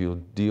soul, as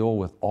you deal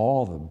with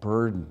all the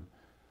burden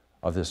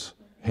of this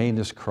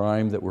heinous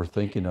crime that we're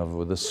thinking of,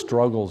 with the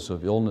struggles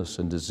of illness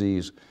and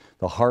disease,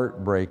 the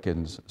heartbreak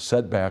and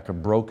setback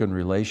of broken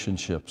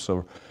relationships,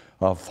 or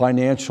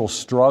financial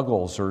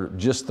struggles, or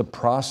just the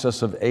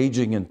process of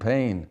aging and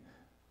pain.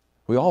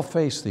 We all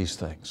face these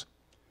things.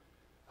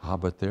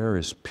 But there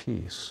is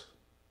peace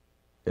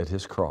at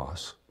His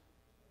cross,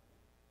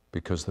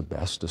 because the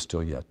best is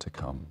still yet to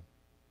come.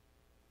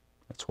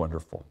 That's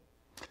wonderful.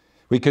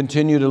 We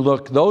continue to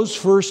look. Those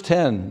first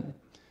 10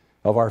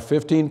 of our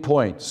 15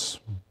 points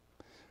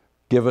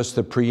give us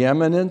the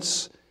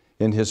preeminence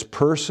in His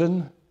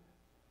person,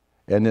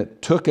 and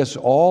it took us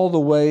all the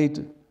way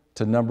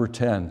to number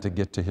 10 to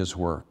get to His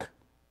work.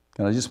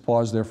 Can I just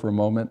pause there for a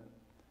moment?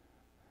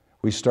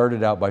 We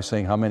started out by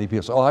saying how many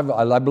people say,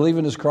 I believe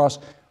in His cross.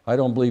 I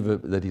don't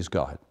believe that He's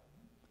God.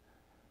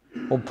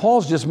 Well,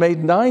 Paul's just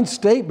made 9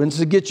 statements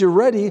to get you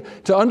ready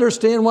to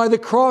understand why the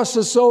cross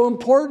is so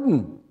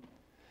important.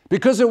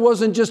 Because it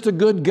wasn't just a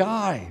good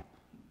guy.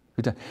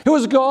 It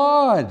was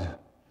God.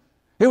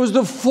 It was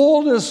the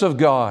fullness of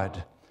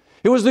God.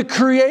 It was the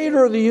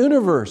creator of the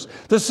universe,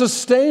 the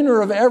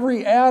sustainer of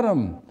every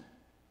atom.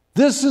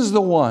 This is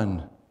the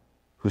one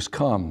who's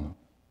come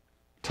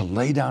to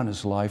lay down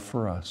His life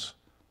for us.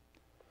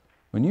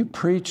 When you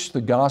preach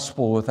the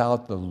gospel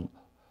without the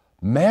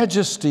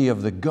majesty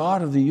of the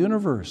God of the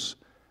universe,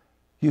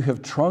 you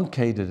have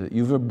truncated it,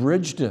 you've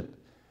abridged it,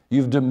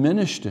 you've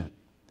diminished it.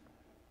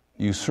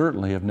 You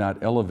certainly have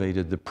not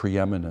elevated the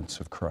preeminence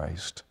of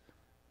Christ.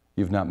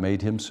 You've not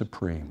made Him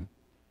supreme.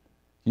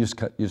 You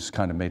just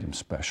kind of made Him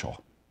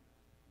special.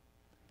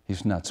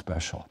 He's not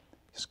special.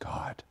 He's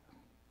God.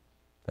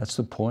 That's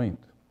the point.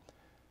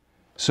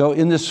 So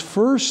in this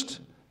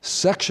first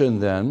section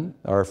then,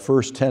 our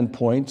first 10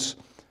 points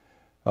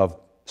of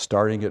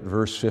starting at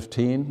verse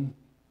 15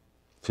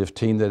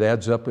 that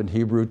adds up in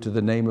Hebrew to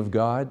the name of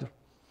God.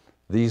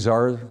 These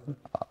are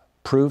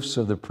proofs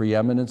of the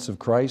preeminence of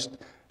Christ,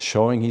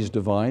 showing He's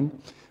divine.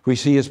 We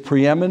see His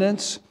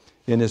preeminence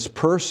in His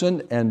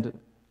person, and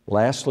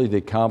lastly, the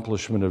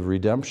accomplishment of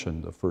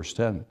redemption, the first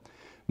 10.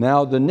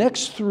 Now, the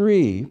next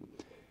 3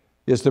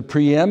 is the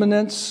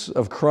preeminence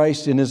of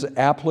Christ in His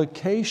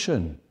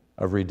application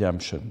of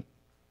redemption.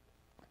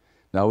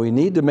 Now, we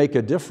need to make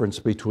a difference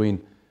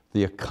between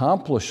the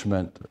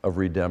accomplishment of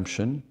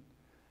redemption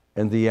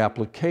and the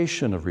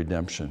application of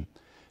redemption.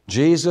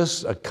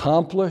 Jesus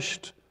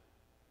accomplished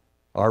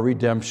our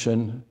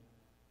redemption,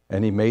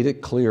 and He made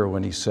it clear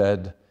when He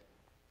said,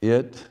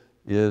 "It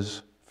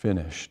is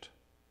finished."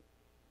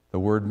 The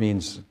word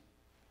means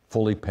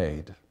fully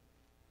paid.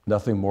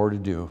 Nothing more to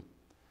do.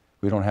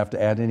 We don't have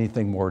to add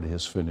anything more to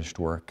His finished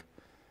work.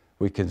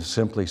 We can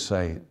simply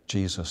say,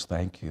 "Jesus,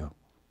 thank you.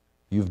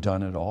 You've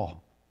done it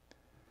all."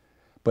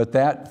 But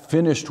that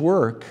finished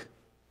work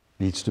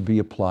needs to be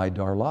applied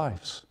to our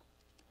lives.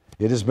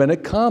 It has been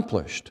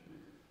accomplished.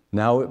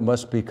 Now it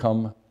must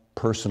become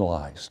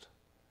personalized.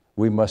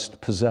 We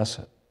must possess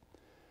it.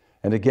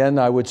 And again,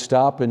 I would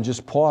stop and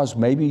just pause.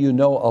 Maybe you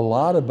know a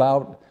lot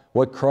about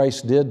what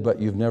Christ did,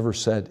 but you've never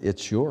said,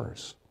 "It's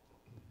yours."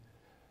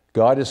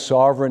 God is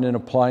sovereign in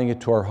applying it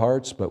to our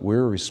hearts, but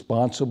we're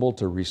responsible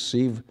to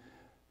receive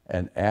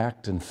and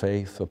act in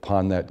faith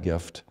upon that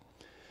gift.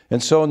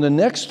 And so in the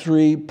next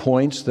 3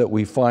 points that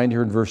we find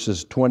here in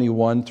verses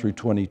 21 through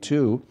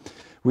 22,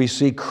 we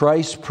see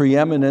Christ's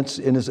preeminence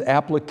in His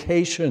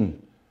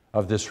application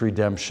of this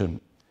redemption.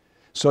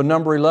 So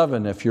number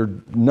 11, if you're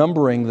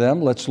numbering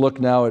them, let's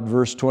look now at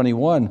verse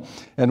 21,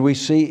 and we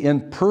see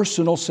in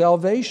personal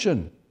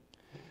salvation.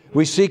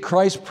 We see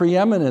Christ's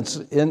preeminence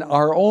in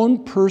our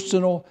own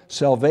personal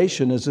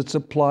salvation as it's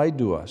applied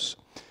to us.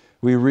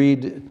 We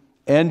read,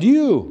 "And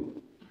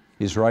you,"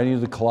 He's writing to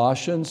the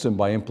Colossians, and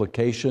by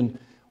implication,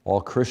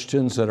 all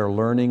Christians that are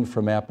learning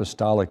from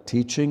apostolic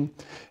teaching.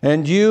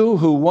 "And you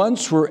who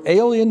once were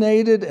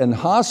alienated and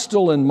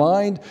hostile in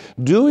mind,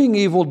 doing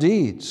evil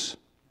deeds,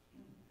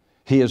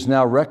 He is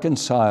now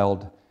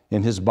reconciled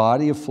in His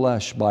body of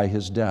flesh by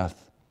His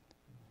death."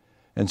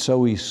 And so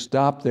we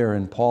stop there,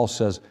 and Paul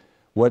says,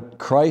 what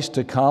Christ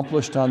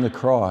accomplished on the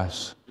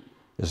cross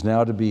is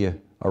now to be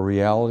a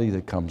reality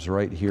that comes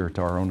right here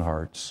to our own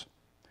hearts.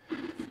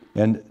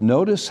 And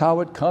notice how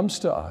it comes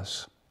to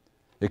us.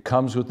 It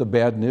comes with the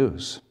bad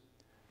news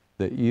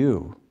that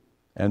you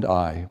and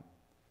I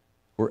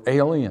were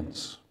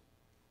aliens.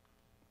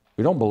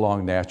 We don't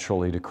belong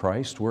naturally to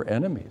Christ. We're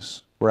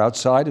enemies. We're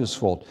outside His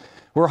fold.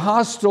 We're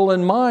hostile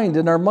in mind.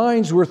 In our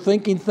minds, we're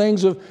thinking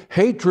things of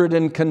hatred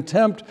and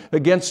contempt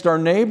against our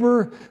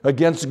neighbor,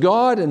 against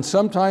God, and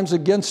sometimes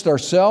against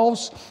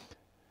ourselves.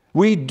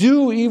 We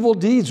do evil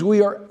deeds.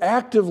 We are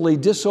actively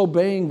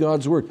disobeying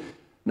God's word.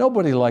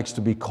 Nobody likes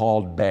to be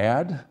called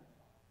bad.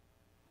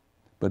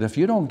 But if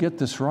you don't get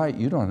this right,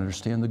 you don't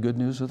understand the good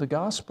news of the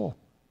gospel.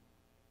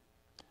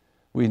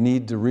 We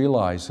need to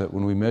realize that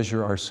when we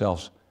measure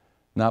ourselves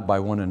not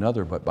by one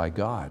another, but by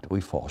God, we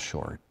fall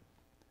short.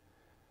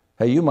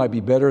 Hey, you might be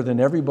better than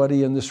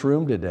everybody in this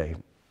room today.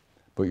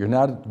 but you're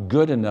not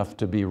good enough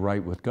to be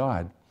right with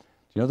God.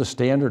 You know, the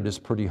standard is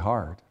pretty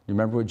hard. You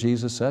remember what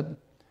Jesus said?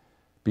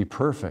 Be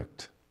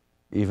perfect,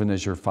 even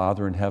as your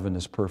Father in heaven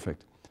is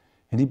perfect.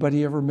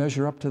 Anybody ever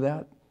measure up to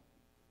that?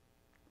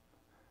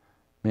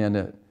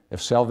 Man,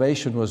 if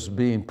salvation was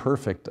being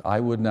perfect, I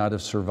would not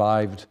have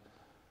survived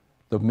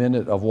the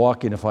minute of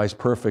walking if I was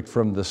perfect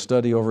from the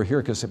study over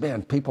here, because,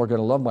 man, people are going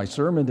to love my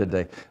sermon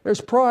today.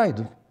 There's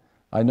pride.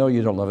 I know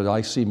you don't love it.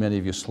 I see many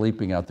of you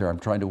sleeping out there. I'm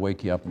trying to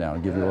wake you up now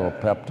and give you a little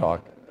pep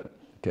talk.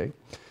 Okay?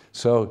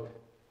 So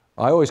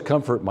I always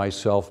comfort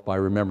myself by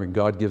remembering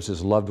God gives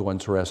His loved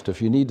ones rest.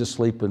 If you need to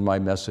sleep in my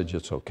message,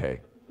 it's okay.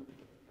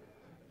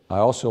 I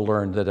also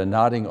learned that a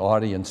nodding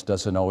audience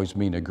doesn't always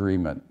mean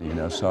agreement, you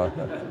know,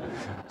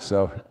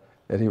 so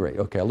at any rate,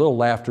 okay, a little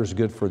laughter is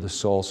good for the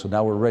soul, so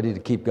now we're ready to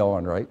keep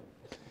going, right?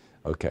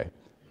 Okay.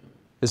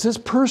 Is this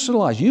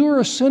personalized? You are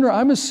a sinner,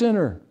 I'm a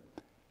sinner.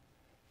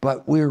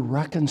 But we're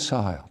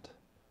reconciled,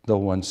 though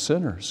once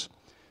sinners.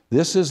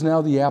 This is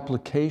now the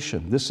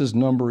application. This is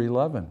number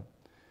 11.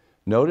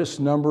 Notice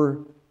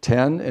number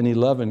 10 and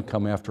 11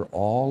 come after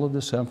all of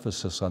this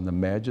emphasis on the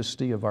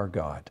majesty of our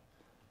God,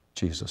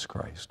 Jesus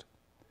Christ.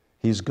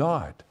 He's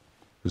God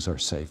who's our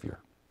Savior.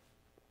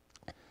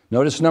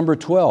 Notice number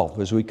 12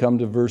 as we come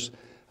to verse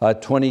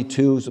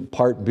 22,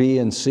 part B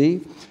and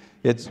C.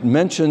 It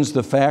mentions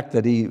the fact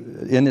that He,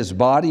 in His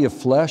body of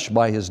flesh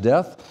by His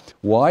death,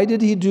 why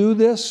did He do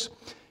this?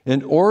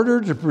 In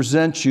order to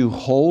present you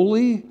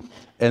holy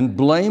and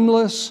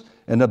blameless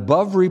and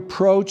above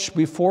reproach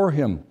before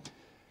Him.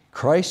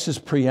 Christ is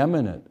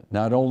preeminent,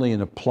 not only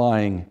in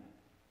applying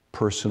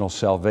personal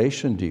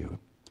salvation to you,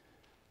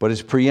 but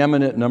is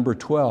preeminent, number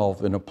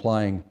 12, in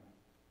applying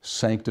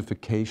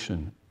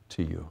sanctification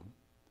to you.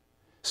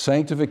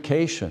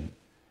 Sanctification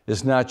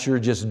is not you're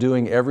just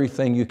doing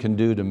everything you can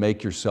do to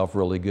make yourself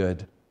really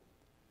good.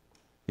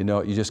 You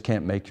know, you just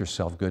can't make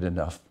yourself good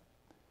enough.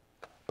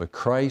 But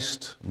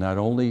Christ not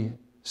only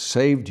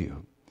saved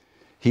you,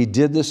 He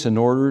did this in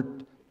order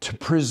to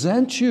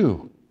present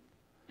you.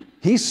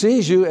 He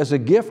sees you as a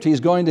gift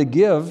He's going to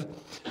give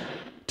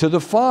to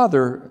the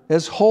Father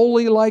as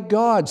holy like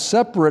God,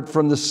 separate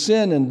from the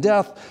sin and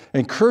death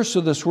and curse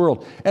of this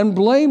world, and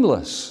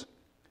blameless.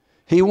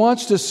 He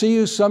wants to see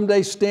you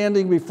someday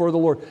standing before the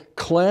Lord,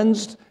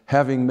 cleansed,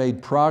 having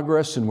made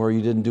progress in where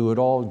you didn't do it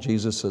all.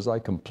 Jesus says, I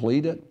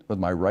complete it with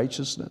my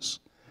righteousness,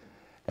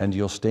 and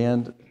you'll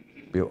stand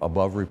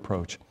above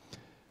reproach.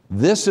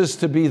 This is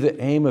to be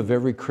the aim of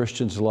every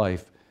Christian's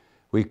life.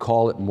 We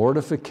call it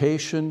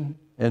mortification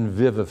and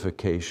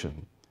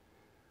vivification.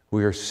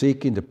 We are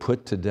seeking to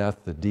put to death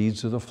the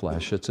deeds of the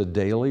flesh. It's a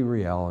daily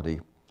reality.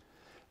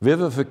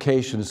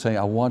 Vivification is saying,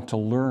 I want to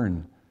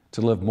learn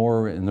to live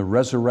more in the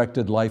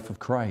resurrected life of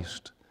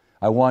Christ.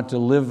 I want to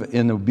live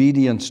in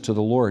obedience to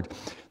the Lord.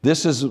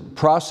 This is a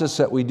process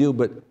that we do,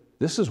 but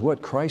this is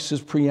what Christ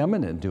is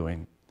preeminent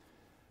doing,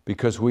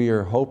 because we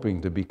are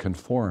hoping to be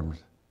conformed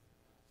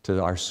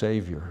to our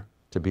Savior,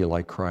 to be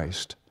like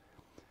Christ.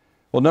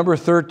 Well, number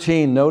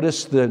 13,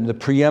 notice the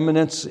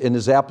preeminence in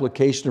His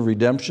application of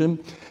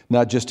redemption.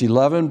 Not just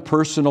 11,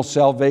 personal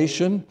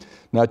salvation.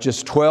 Not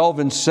just 12,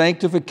 in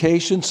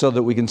sanctification, so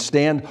that we can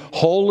stand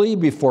holy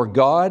before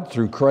God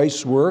through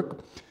Christ's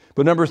work.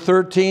 But number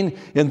 13,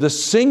 in the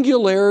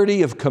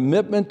singularity of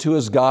commitment to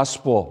His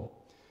gospel.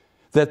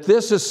 That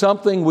this is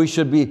something we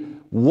should be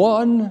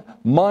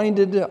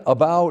one-minded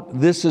about.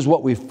 This is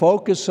what we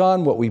focus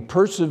on, what we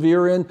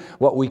persevere in,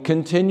 what we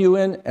continue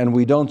in, and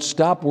we don't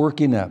stop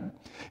working at.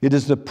 It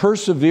is the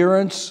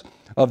perseverance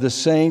of the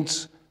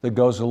saints that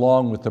goes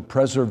along with the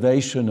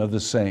preservation of the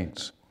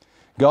saints.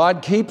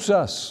 God keeps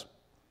us,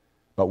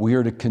 but we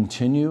are to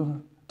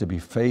continue to be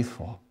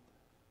faithful.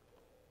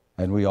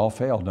 And we all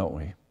fail, don't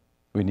we?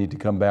 We need to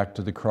come back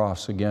to the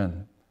cross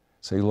again.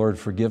 Say, Lord,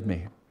 forgive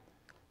me.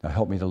 Now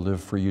help me to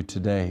live for you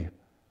today.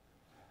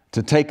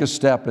 To take a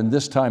step, and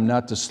this time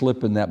not to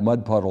slip in that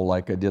mud puddle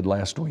like I did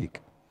last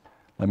week.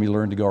 Let me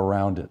learn to go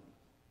around it.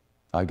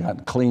 I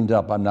got cleaned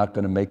up. I'm not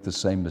going to make the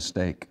same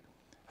mistake.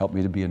 Help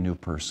me to be a new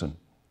person.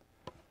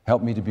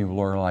 Help me to be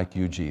more like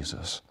you,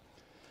 Jesus.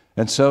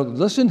 And so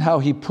listen how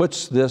he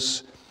puts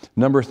this,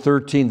 number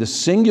 13, the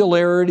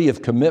singularity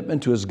of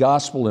commitment to his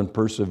gospel and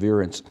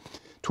perseverance.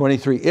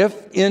 23,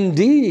 if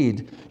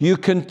indeed you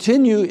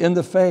continue in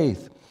the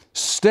faith,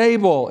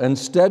 stable and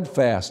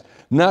steadfast,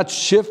 not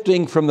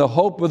shifting from the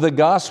hope of the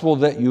gospel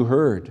that you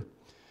heard.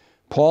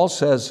 Paul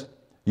says,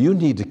 you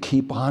need to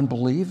keep on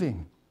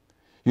believing.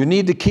 You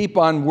need to keep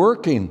on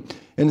working.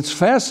 And it's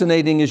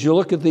fascinating as you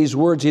look at these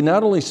words, he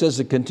not only says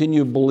to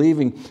continue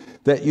believing,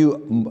 that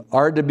you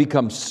are to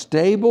become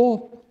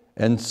stable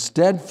and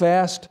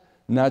steadfast,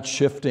 not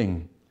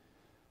shifting.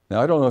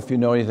 Now, I don't know if you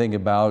know anything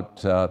about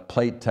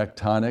plate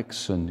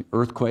tectonics and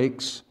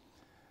earthquakes,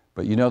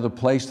 but you know the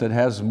place that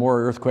has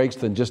more earthquakes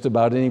than just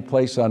about any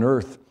place on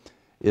earth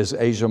is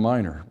Asia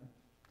Minor.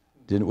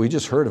 We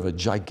just heard of a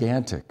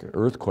gigantic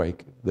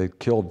earthquake that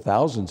killed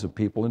thousands of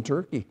people in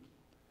Turkey.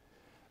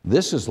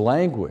 This is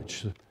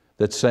language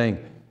that's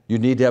saying you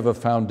need to have a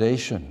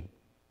foundation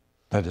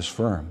that is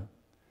firm.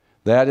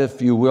 That,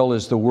 if you will,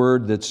 is the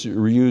word that's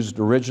used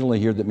originally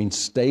here that means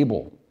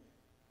stable.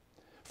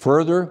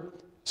 Further,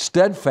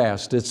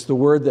 steadfast, it's the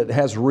word that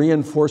has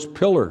reinforced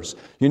pillars.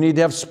 You need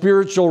to have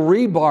spiritual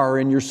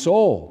rebar in your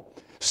soul,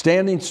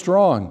 standing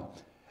strong.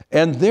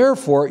 And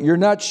therefore, you're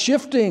not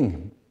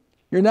shifting.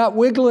 You're not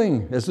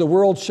wiggling as the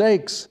world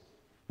shakes.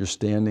 You're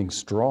standing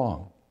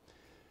strong.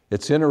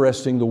 It's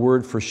interesting, the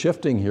word for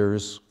shifting here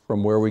is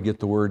from where we get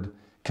the word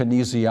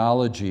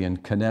kinesiology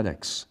and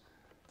kinetics,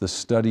 the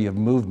study of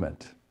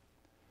movement.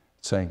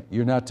 Saying,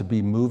 you're not to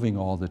be moving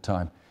all the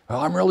time. Oh,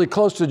 I'm really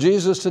close to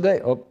Jesus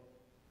today. Oh,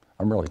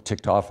 I'm really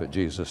ticked off at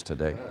Jesus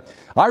today.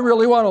 I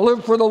really want to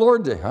live for the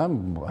Lord today. I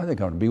think I'm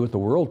going to be with the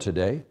world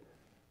today.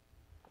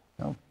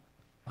 No,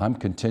 I'm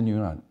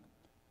continuing on.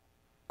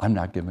 I'm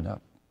not giving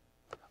up.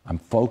 I'm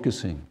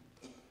focusing.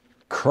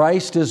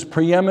 Christ is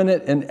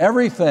preeminent in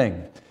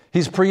everything.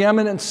 He's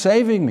preeminent in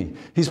saving me.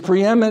 He's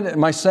preeminent in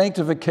my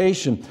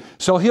sanctification.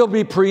 So He'll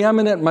be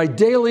preeminent in my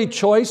daily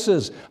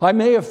choices. I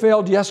may have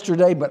failed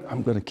yesterday, but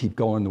I'm going to keep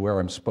going to where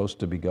I'm supposed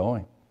to be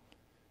going.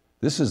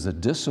 This is the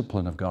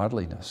discipline of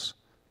godliness.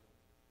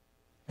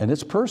 And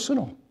it's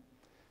personal.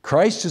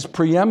 Christ is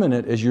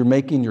preeminent as you're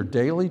making your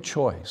daily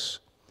choice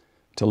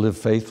to live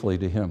faithfully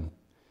to Him.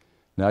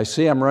 Now, I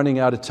see I'm running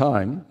out of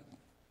time,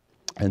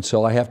 and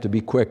so I have to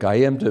be quick. I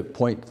am to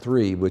point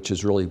 3, which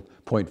is really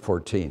point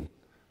 14.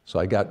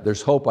 So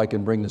there's hope I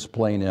can bring this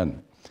plane in.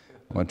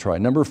 I'm going to try.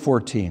 Number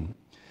 14.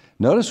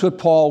 Notice what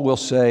Paul will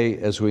say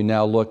as we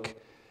now look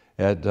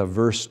at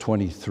verse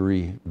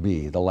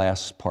 23b, the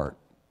last part.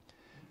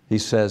 He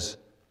says,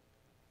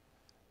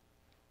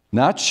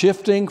 not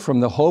shifting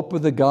from the hope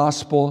of the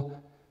gospel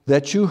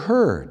that you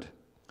heard,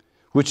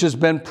 which has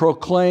been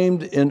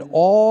proclaimed in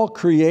all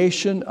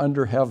creation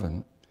under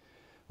heaven.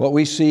 What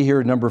we see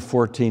here, number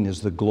 14,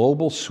 is the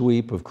global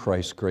sweep of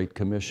Christ's Great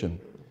Commission.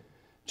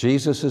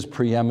 Jesus is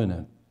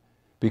preeminent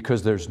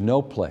because there's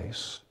no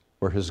place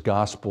where His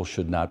gospel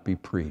should not be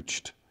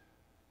preached.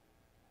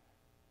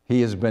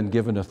 He has been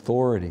given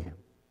authority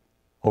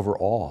over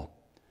all.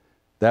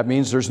 That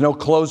means there's no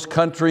closed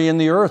country in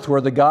the earth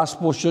where the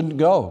gospel shouldn't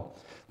go.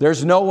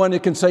 There's no one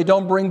that can say,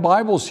 don't bring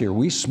Bibles here.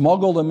 We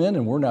smuggle them in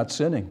and we're not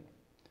sinning.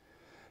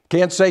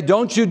 Can't say,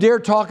 don't you dare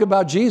talk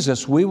about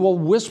Jesus. We will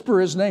whisper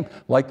His name,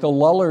 like the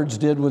Lollards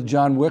did with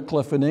John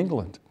Wycliffe in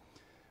England.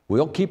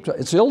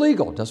 It's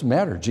illegal. It doesn't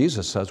matter.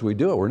 Jesus says we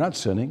do it. We're not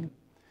sinning.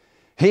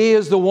 He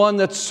is the one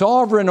that's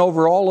sovereign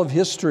over all of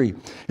history.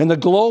 In the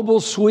global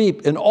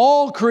sweep, in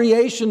all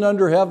creation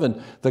under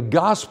heaven, the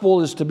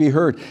gospel is to be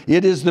heard.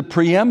 It is the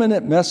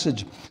preeminent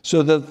message.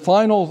 So the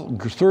final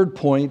third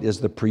point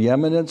is the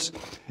preeminence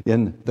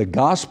in the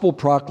gospel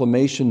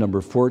proclamation,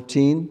 number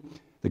 14,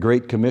 the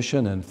Great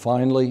Commission, and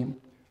finally,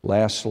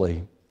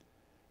 lastly,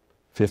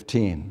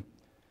 15,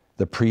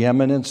 the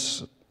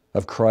preeminence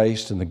of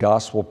Christ in the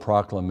gospel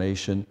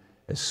proclamation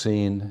is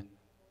seen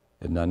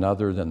in none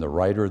other than the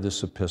writer of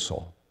this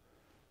epistle,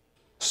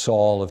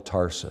 Saul of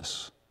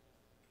Tarsus,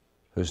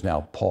 who's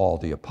now Paul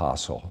the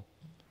Apostle.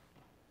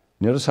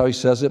 Notice how he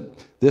says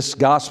it. This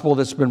gospel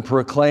that's been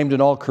proclaimed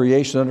in all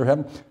creation under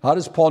heaven. How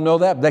does Paul know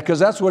that? Because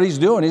that's what he's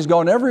doing. He's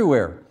going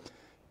everywhere.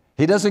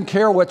 He doesn't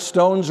care what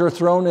stones are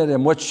thrown at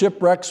him, what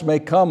shipwrecks may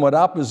come, what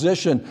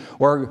opposition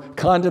or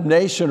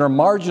condemnation or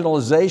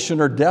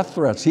marginalization or death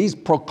threats. He's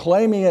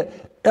proclaiming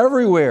it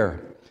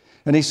everywhere.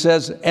 And he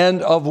says,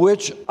 and of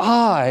which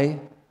I,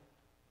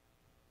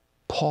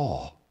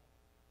 Paul,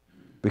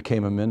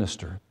 became a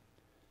minister.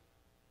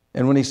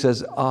 And when he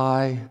says,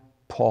 I,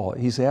 Paul,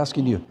 he's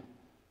asking you,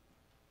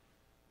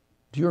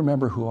 do you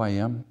remember who I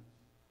am?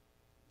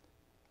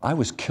 I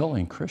was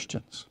killing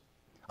Christians.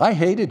 I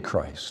hated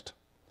Christ.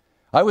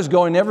 I was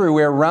going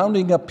everywhere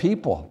rounding up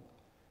people.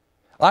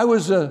 I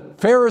was a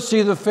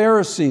Pharisee of the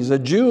Pharisees, a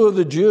Jew of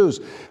the Jews.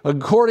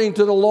 According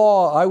to the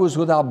law, I was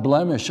without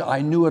blemish.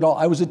 I knew it all.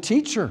 I was a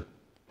teacher.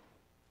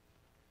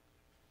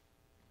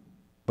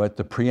 But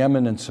the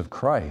preeminence of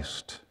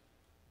Christ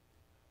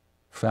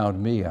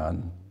found me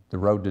on the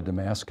road to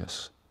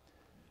Damascus.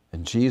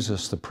 And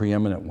Jesus, the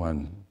preeminent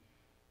one,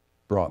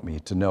 brought me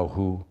to know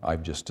who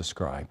I've just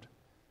described.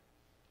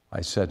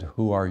 I said,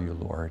 who are you,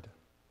 Lord?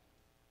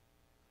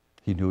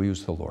 He knew he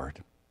was the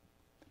Lord.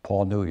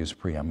 Paul knew he was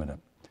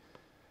preeminent.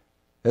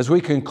 As we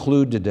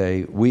conclude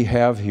today, we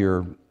have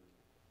here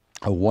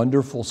a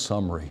wonderful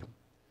summary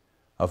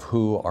of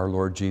who our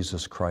Lord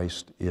Jesus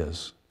Christ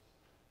is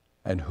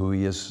and who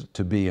He is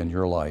to be in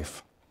your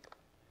life.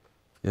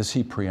 Is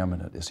He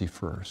preeminent? Is He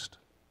first?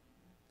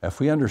 If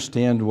we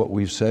understand what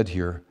we've said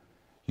here,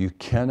 you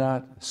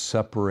cannot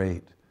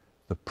separate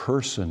the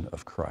person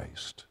of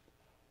Christ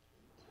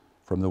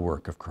from the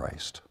work of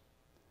Christ.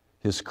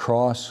 His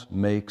cross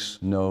makes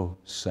no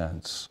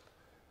sense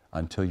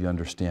until you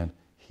understand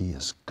He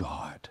is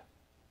God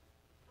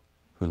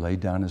who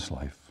laid down His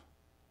life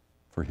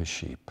for His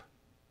sheep.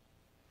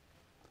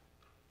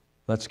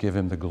 Let's give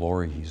Him the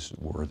glory He's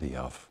worthy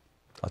of.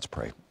 Let's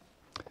pray.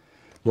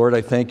 Lord,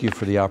 I thank You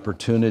for the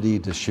opportunity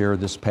to share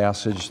this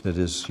passage that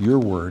is Your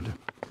word.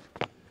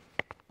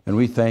 And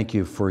we thank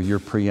You for Your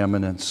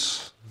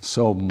preeminence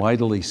so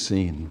mightily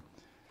seen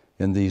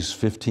in these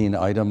 15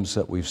 items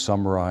that we've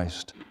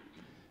summarized.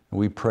 And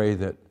we pray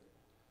that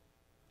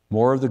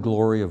more of the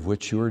glory of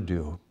which you are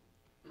due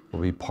will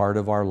be part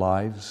of our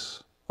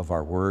lives, of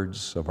our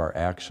words, of our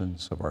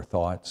actions, of our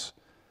thoughts,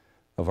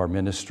 of our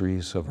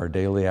ministries, of our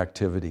daily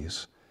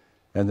activities,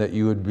 and that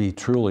you would be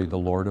truly the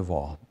Lord of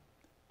all.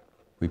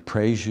 We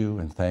praise you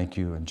and thank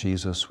you, and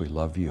Jesus, we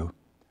love you.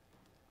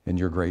 In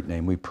your great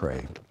name we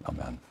pray.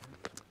 Amen.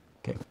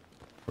 Okay,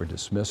 we're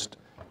dismissed.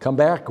 Come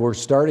back. We're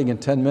starting in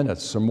 10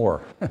 minutes, some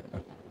more.